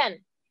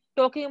again,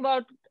 talking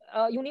about,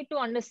 you need to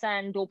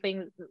understand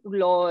doping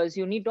laws,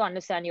 you need to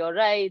understand your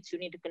rights, you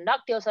need to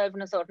conduct yourself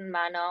in a certain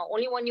manner.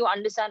 Only when you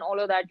understand all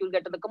of that, you'll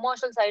get to the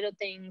commercial side of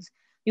things.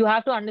 You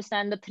have to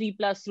understand the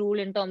 3+ rule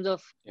in terms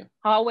of Yeah.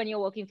 how, when you're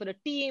working for a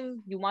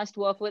team, you must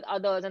work with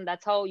others, and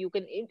that's how you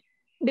can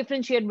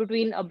differentiate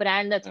between a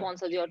brand that Yeah.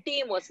 sponsors your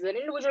team versus an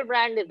individual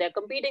brand if they're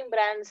competing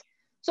brands.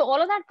 So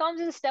all of that comes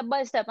in step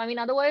by step. I mean,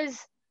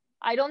 otherwise,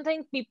 I don't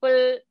think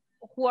people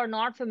who are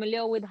not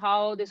familiar with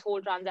how this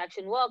whole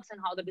transaction works and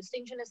how the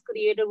distinction is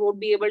created would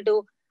be able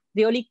to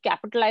really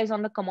capitalize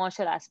on the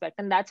commercial aspect.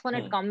 And that's when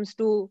it Hmm. comes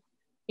to,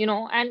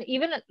 and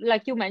even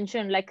like you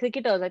mentioned, like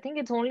cricketers, I think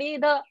it's only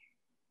the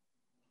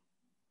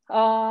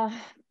uh,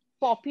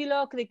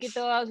 popular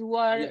cricketers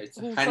Yeah. It's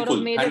a who sort of handful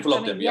made it. handful I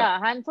of mean, them. Yeah. yeah,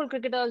 a handful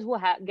cricketers who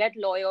get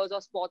lawyers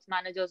or sports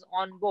managers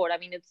on board. I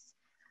mean, it's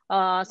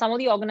some of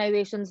the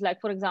organizations,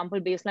 like for example,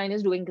 Baseline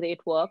is doing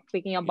great work,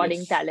 picking up budding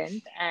Yes.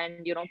 talent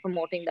and, you know,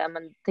 promoting them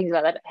and things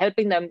like that,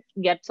 helping them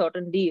get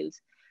certain deals.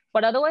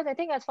 But otherwise, I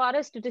think as far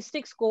as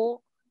statistics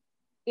go,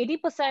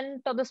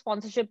 80% of the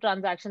sponsorship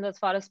transactions as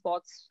far as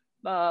sports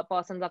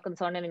persons are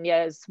concerned in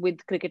India is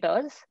with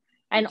cricketers,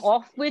 and Yes.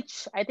 of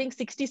which I think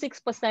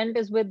 66%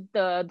 is with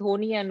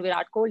Dhoni and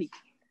Virat Kohli.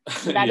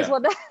 That is Yeah.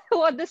 what the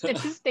what the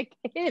statistic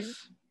is.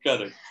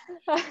 Correct.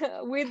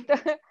 With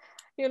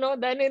you know,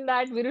 then in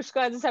that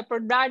Virushka is a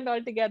separate brand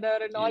altogether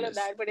and all of Yes.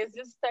 that. But it's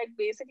just like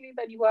basically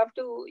that you have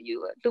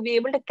to be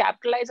able to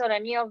capitalize on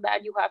any of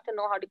that, you have to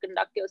know how to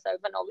conduct yourself,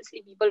 and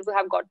obviously people who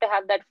have got to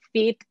have that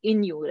faith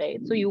in you,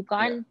 right? So you Yeah.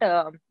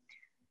 can't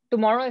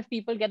tomorrow, if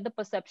people get the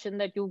perception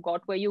that you've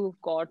got where you've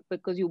got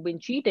because you've been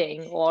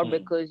cheating or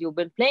because you've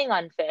been playing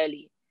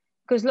unfairly,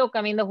 because look,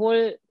 I mean, the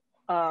whole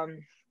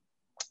um,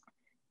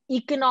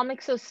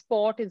 economics of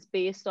sport is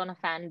based on a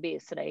fan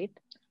base, right?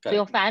 So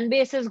your Correct. fan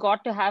base has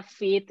got to have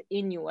faith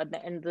in you at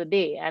the end of the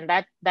day, and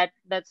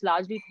that's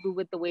largely to do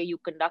with the way you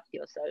conduct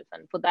yourself.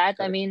 And for that,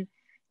 I Correct. mean,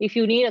 if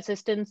you need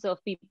assistance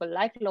of people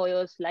like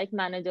lawyers, like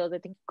managers, I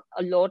think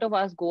a lot of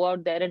us go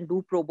out there and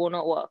do pro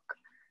bono work.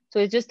 So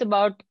it's just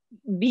about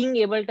being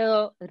able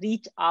to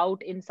reach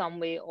out in some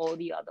way or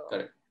the other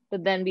Correct. to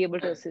then be able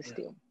to And assist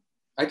you.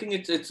 I think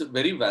it's a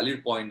very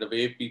valid point. The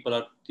way people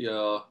are,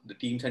 the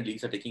teams and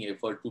leagues are taking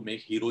effort to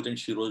make heroes and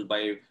sheroes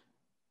by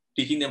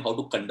teaching them how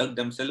to conduct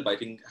themselves. I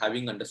think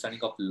having understanding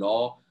of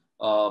law,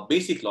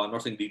 basic law, I'm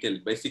not saying detail,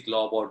 basic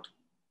law about,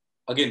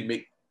 again,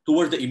 make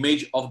towards the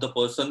image of the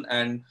person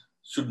and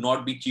should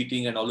not be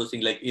cheating and all those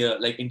things, like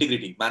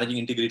integrity, managing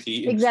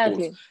integrity in sports.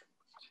 Exactly.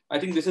 I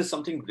think this is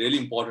something really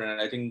important,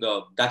 and I think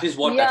that's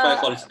why I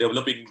Yeah. call it a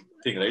developing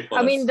thing, right, for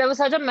I mean, us. there was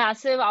such a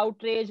massive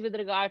outrage with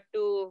regard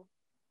to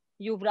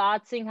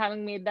Yuvraj Singh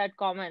having made that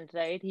comment,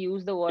 right? He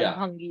used the word Yeah.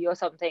 bhangi or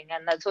something,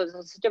 and that was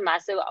such a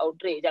massive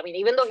outrage. I mean,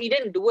 even though he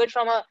didn't do it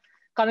from a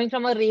coming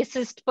from a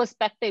racist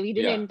perspective, he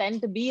didn't Yeah.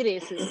 intend to be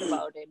racist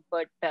about it.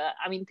 But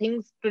I mean,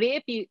 things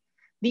today,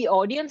 the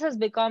audience has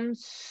become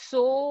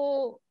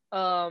so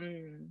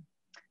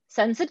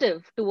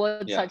sensitive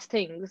towards Yeah. such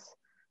things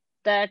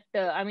that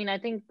I mean, I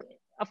think,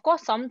 of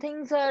course, some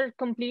things are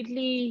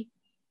completely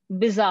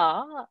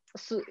bizarre,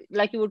 so,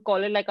 like you would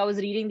call it. Like I was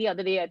reading the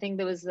other day, I think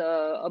there was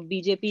a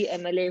BJP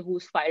MLA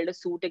who's filed a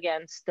suit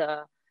against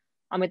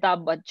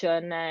Amitabh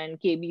Bachchan and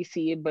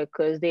KBC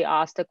because they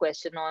asked a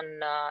question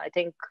on, I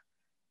think,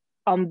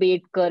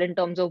 Ambedkar in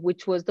terms of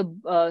which was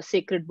the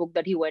sacred book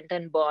that he went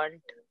and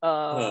burnt.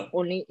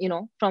 Only, you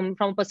know, from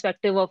a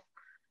perspective of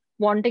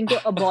wanting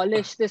to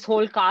abolish this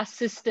whole caste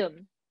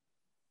system.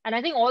 And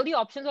I think all the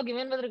options were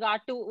given with regard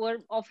to were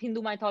of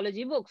Hindu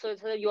mythology books. So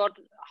it's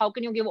how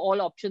can you give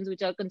all options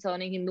which are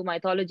concerning Hindu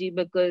mythology?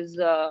 Because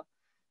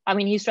I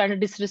mean, he's trying to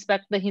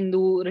disrespect the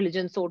Hindu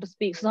religion, so to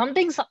speak. So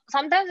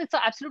sometimes it's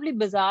absolutely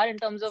bizarre in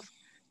terms of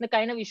the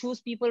kind of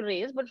issues people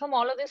raise. But from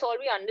all of this, all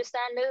we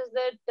understand is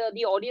that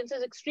the audience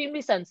is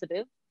extremely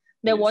sensitive.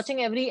 They're Yes.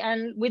 watching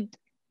and with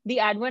the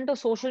advent of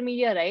social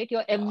media, right?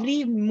 Your Yeah.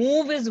 every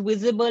move is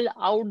visible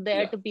out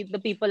there Yeah. to the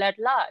people at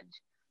large.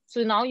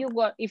 So now you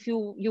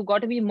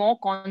got to be more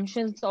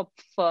conscious of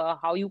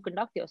how you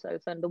conduct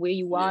yourself and the way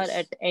you are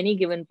at Yes. any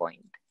given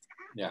point.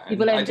 Yeah.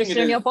 People And are I think it interested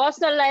in is. your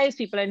personal lives,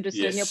 people are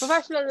interested in your Yes.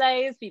 professional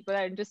lives, people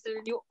are interested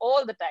in you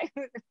all the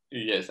time.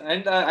 Yes,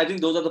 and I think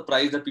those are the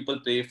price that people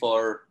pay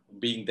for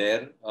being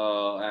there,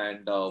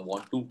 and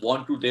want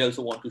to. They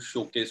also want to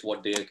showcase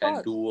what they Of can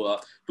course. do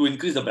to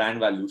increase the brand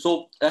value.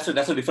 So that's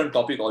a different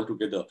topic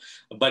altogether.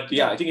 But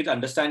yeah, I Right. think it's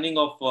understanding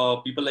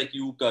of people like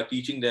you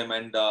teaching them,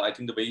 and I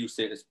think the way you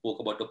spoke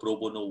about the pro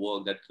bono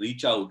work that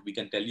reach out, we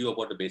can tell you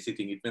about the basic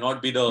thing. It may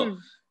not be Hmm.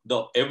 the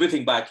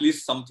everything, but at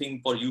least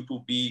something for you to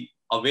be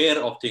aware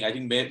of thing. I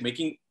think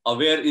making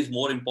aware is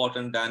more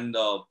important than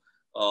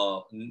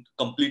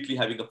completely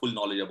having a full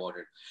knowledge about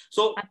it.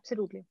 So,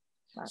 Absolutely.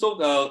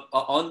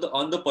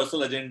 on the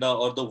personal agenda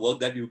or the work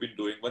that you've been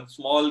doing, one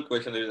small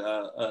question is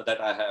that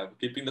I have,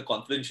 keeping the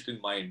confidential in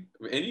mind.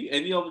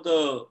 Any of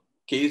the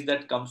case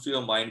that comes to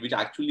your mind which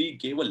actually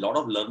gave a lot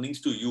of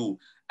learnings to you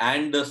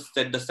and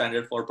set the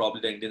standard for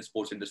probably the Indian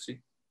sports industry?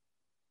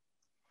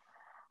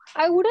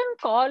 I wouldn't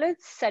call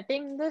it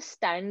setting the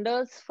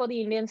standards for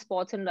the Indian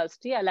sports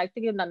industry. I like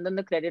to give Nandan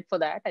the credit for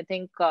that. I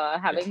think Yeah,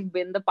 having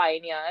been the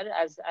pioneer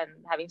and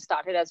having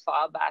started as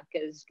far back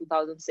as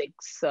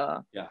 2006,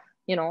 yeah,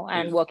 you know,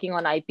 and yes, working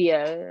on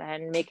IPL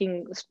and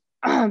making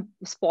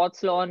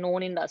sports law a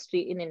known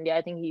industry in India,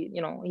 I think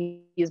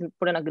he's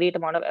put in a great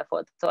amount of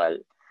effort. So I'll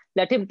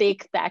let him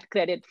take that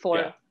credit for,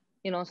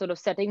 yeah, sort of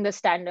setting the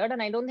standard.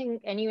 And I don't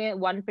think anyway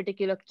one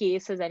particular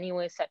case has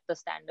anyway set the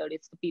standard.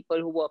 It's the people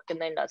who worked in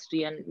the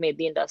industry and made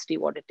the industry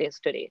what it is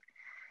today.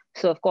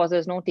 So of course,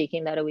 there's no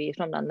taking that away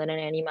from Nandan in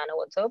any manner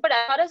whatsoever. But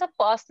as far as a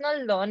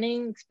personal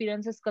learning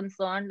experience is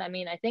concerned, I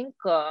mean, I think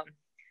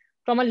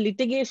from a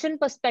litigation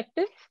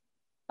perspective,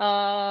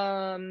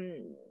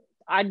 um,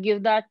 I'd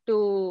give that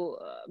to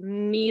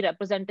me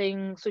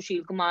representing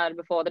Sushil Kumar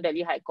before the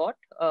Delhi High Court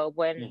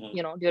when,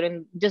 mm-hmm.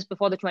 during just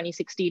before the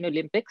 2016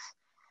 Olympics.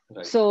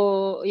 Right.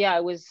 So yeah,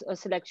 it was a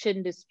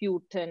selection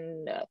dispute,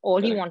 and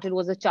all he Correct. wanted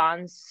was a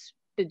chance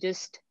to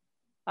just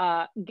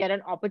get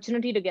an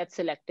opportunity to get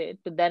selected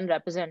to then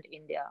represent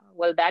India.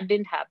 Well, that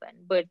didn't happen.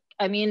 But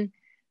I mean,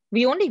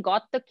 we only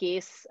got the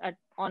case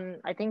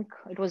I think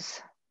it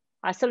was,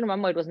 I still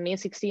remember it was May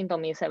 16th or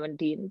May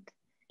 17th.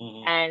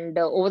 Mm-hmm. And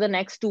over the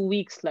next 2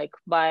 weeks, like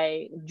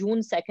by June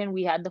 2nd,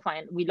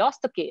 we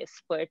lost the case,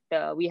 but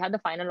we had the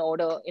final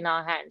order in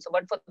our hands.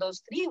 But for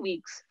those 3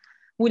 weeks,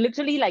 we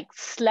literally like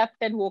slept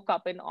and woke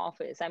up in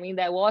office. I mean,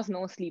 there was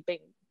no sleeping,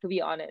 to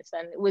be honest.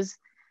 And it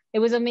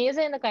was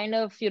amazing the kind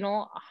of,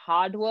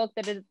 hard work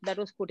that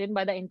was put in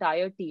by the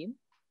entire team,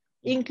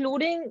 Mm-hmm.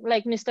 including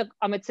like Mr.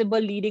 Amit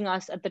Sibal leading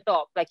us at the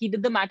top. Like he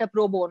did the matter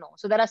pro bono.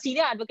 So there are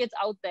senior advocates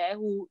out there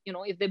who,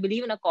 if they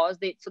believe in a cause,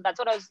 so that's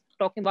what I was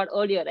talking about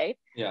earlier, right?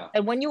 Yeah.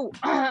 And when you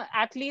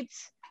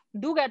athletes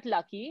do get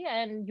lucky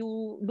and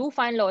you do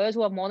find lawyers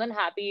who are more than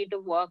happy to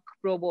work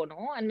pro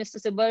bono. And Mr.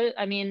 Sibal,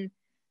 I mean,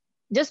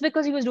 just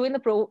because he was doing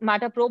the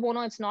matter pro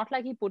bono, it's not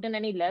like he put in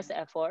any less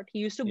effort. He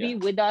used to Yeah. be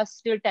with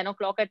us till 10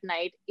 o'clock at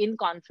night in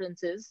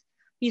conferences.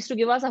 He used to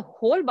give us a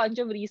whole bunch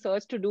of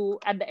research to do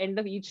at the end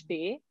of each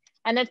day.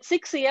 And at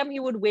 6 a.m., he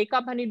would wake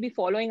up and he'd be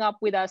following up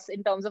with us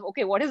in terms of,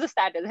 okay, what is the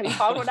status? Have you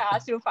found what I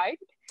asked you to find?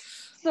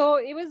 So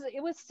it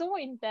was so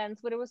intense,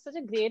 but it was such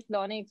a great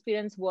learning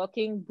experience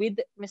working with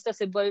Mr.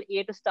 Sibal,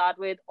 to start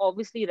with,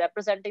 obviously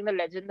representing the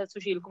legend that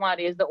Sushil Kumar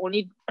is, the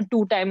only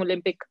two-time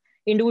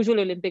individual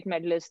Olympic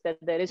medalist that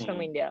there is from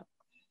Mm-hmm. India,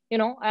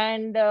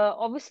 and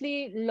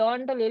obviously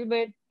learned a little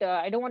bit.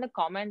 I don't want to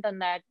comment on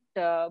that,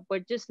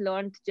 but just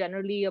learned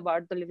generally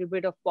about the little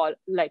bit of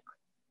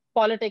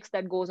politics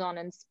that goes on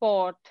in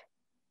sport,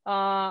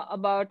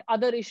 about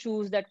other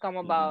issues that come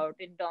Mm-hmm. about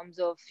in terms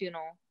of,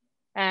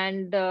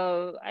 and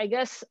I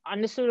guess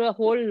understood a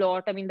whole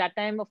lot. I mean, that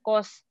time, of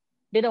course,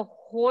 did a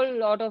whole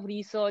lot of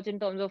research in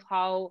terms of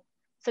how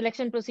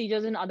selection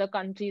procedures in other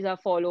countries are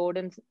followed,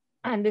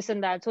 and this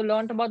and that. So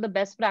learned about the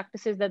best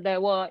practices that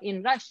there were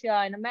in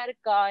Russia, in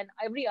America, and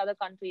every other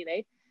country,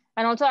 right?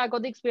 And also I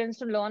got the experience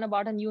to learn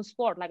about a new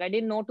sport. Like I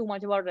didn't know too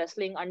much about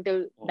wrestling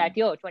until that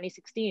year,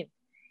 2016.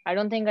 I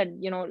don't think I'd,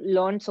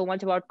 learned so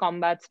much about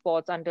combat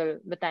sports until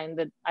the time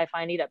that I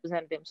finally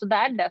represented him. So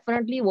that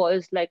definitely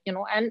was like,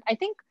 and I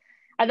think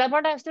at that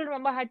point, I still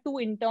remember I had two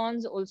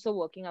interns also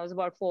working. I was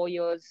about 4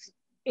 years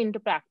into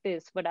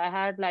practice, but I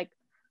had like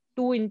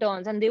two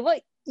interns and they were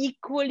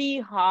equally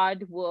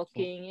hard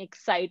working,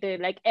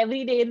 excited. Like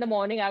every day in the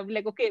morning, I would be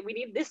like, okay, we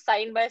need this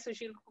signed by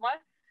Sushil Kumar.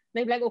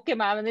 They'd be like, okay,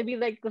 ma'am. And they'd be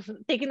like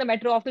taking the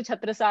metro off to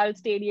Chhatrasal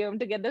Stadium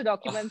to get the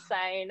documents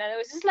signed. And it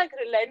was just like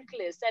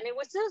relentless. And it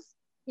was just,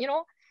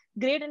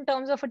 great in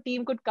terms of a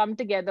team could come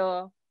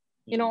together,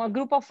 a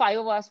group of five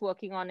of us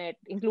working on it,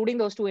 including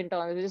those two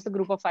interns. It was just a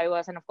group of five of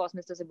us and of course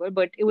Mr. Sibal.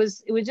 But it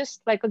was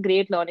just like a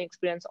great learning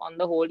experience on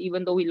the whole,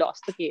 even though we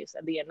lost the case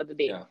at the end of the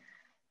day. Yeah.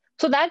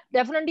 So that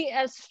definitely,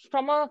 as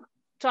from a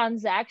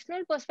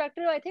transactional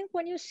perspective, I think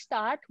when you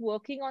start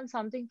working on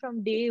something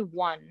from day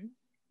one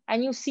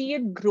and you see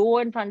it grow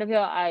in front of your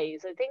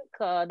eyes, I think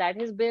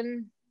that has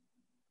been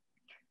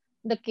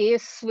the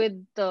case with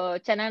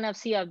Chennai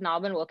FC. I've now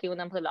been working with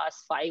them for the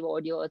last 5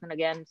 odd years, and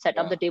again set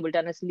up the table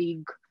tennis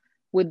league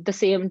with the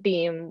same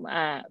team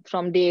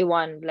from day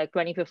one. Like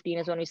 2015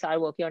 is when we started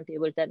working on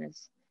table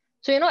tennis.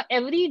 So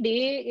every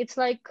day it's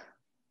like,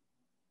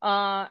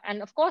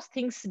 and of course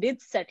things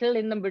did settle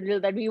in the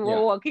middle that we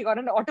were working on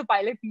an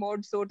autopilot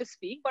mode, so to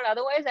speak. But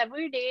otherwise,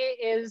 every day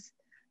is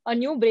a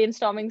new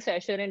brainstorming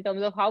session in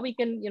terms of how we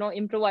can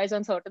improvise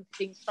on certain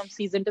things from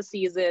season to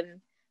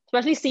season.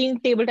 Especially seeing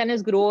table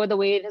tennis grow the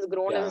way it has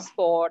grown as a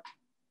sport,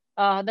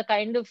 the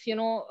kind of,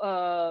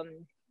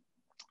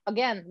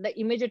 again, the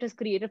image it has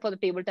created for the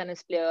table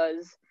tennis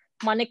players,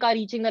 Manika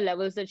reaching the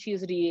levels that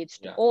she's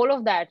reached, all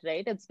of that,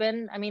 right?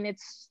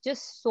 It's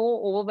just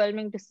so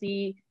overwhelming to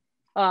see,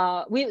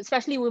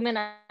 especially women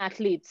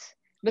athletes,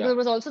 because it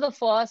was also the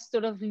first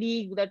sort of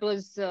league that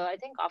was, I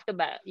think after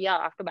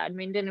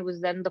badminton, it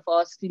was then the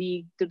first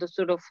league to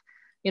sort of,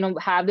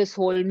 have this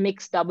whole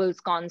mixed doubles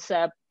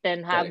concept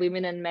and have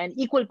women and men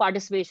equal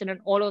participation and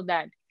all of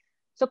that.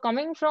 So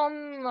coming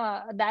from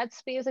that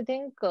space, I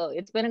think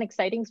it's been an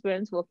exciting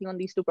experience working on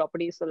these two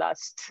properties for the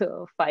last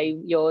 5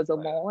 years or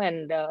more.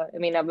 And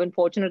I've been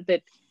fortunate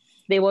that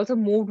they've also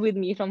moved with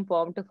me from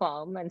firm to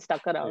firm and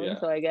stuck around.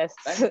 So I guess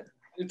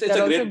it's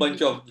a great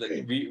bunch of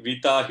like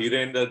Vita,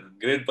 Hiren, a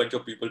great bunch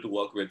of people to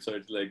work with. So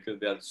it's like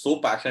they are so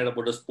passionate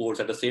about the sports,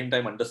 at the same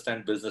time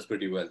understand business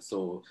pretty well.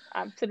 So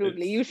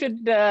absolutely, you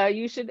should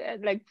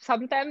like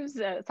sometimes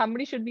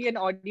somebody should be an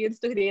audience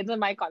to Hiren's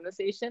and my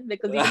conversation,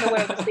 because even though we're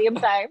at the same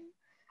time.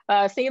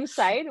 Same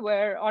side,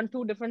 we're on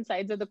two different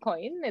sides of the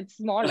coin. It's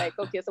more like,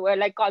 okay, so we're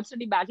like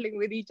constantly battling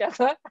with each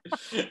other.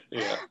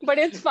 But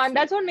it's fun.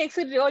 That's what makes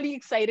it really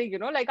exciting,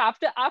 like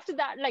after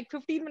that, like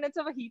 15 minutes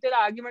of a heated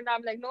argument,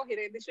 I'm like, no,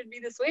 Hiren, this should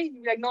be this way.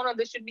 He's like, no,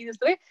 this should be this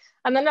way.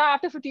 And then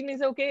after 15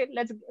 minutes, okay,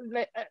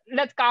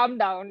 let's calm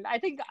down. I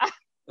think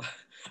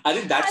I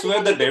think that's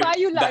where the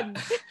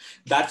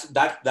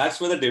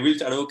that's where the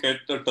devil's advocate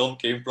term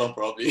came from,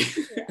 probably.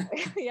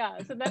 Yeah.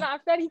 So then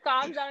after he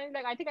calms down, he's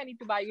like, I think I need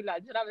to buy you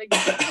lunch. And I'm like,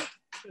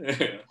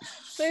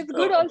 so it's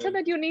good also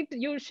that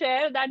you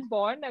share that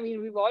bond. I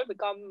mean, we've all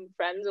become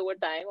friends over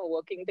time or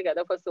working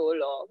together for so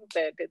long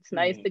that it's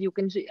nice that you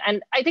can,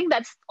 and I think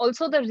that's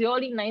also the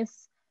really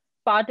nice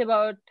part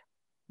about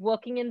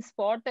working in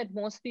sport, that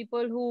most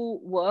people who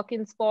work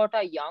in sport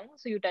are young,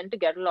 so you tend to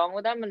get along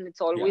with them, and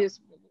it's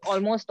almost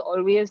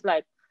always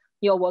like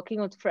you're working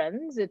with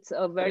friends. It's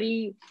a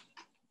very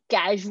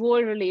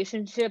casual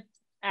relationship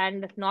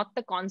and not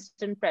the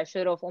constant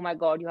pressure of, oh my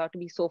God, you have to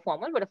be so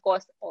formal. But of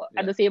course,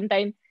 at the same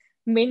time,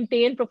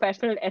 maintain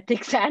professional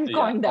ethics and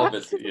conduct.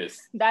 Obviously,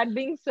 yes. That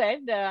being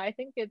said, I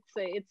think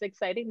it's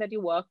exciting that you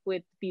work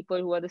with people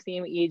who are the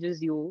same age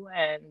as you,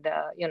 and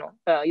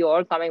you're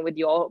all coming with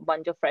your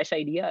bunch of fresh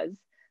ideas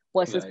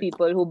versus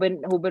people who've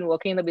been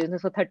working in the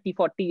business for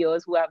 30-40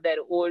 years, who have their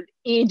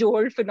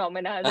age-old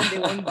phenomena and they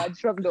won't budge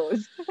from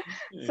those.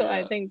 So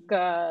I think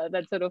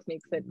that sort of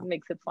makes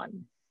it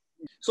fun.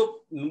 So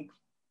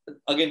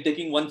again,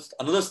 taking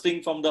another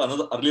thing from the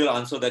another earlier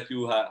answer that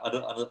you had,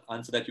 other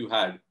answer that you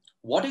had,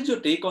 what is your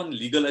take on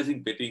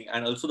legalizing betting,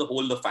 and also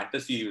the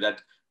fantasy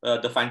that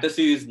the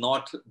fantasy is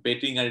not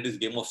betting and it is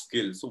game of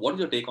skill? So what is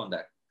your take on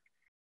that?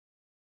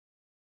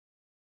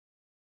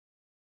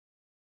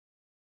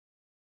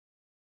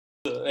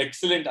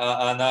 Excellent,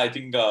 Aahna. I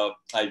think I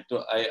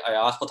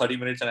asked for 30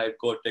 minutes and I've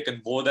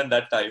taken more than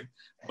that time.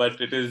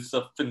 But it is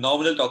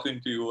phenomenal talking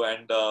to you,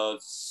 and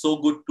so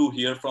good to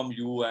hear from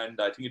you. And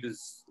I think it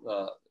is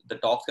the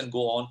talks can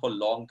go on for a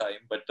long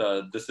time. But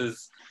this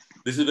is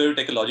where we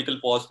take a logical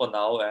pause for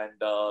now.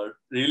 And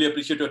really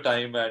appreciate your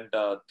time, and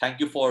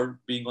thank you for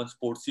being on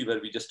Sportsy, where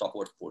we just talk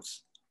about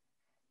sports.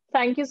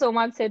 Thank you so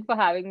much, Sid, for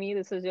having me.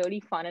 This was really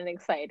fun and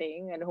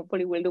exciting, and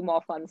hopefully we'll do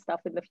more fun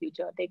stuff in the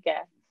future. Take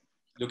care.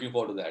 Looking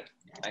forward to that.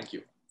 Thank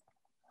you.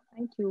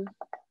 Thank you.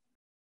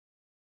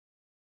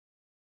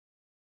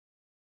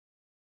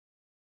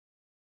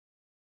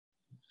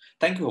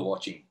 Thank you for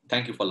watching.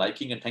 Thank you for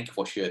liking, and thank you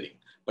for sharing.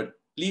 But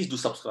please do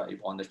subscribe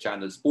on the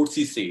channel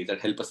Sportsy Says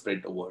that help us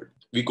spread the word.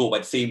 We go by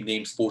the same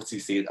name,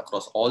 Sportsy Says,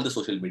 across all the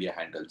social media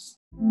handles.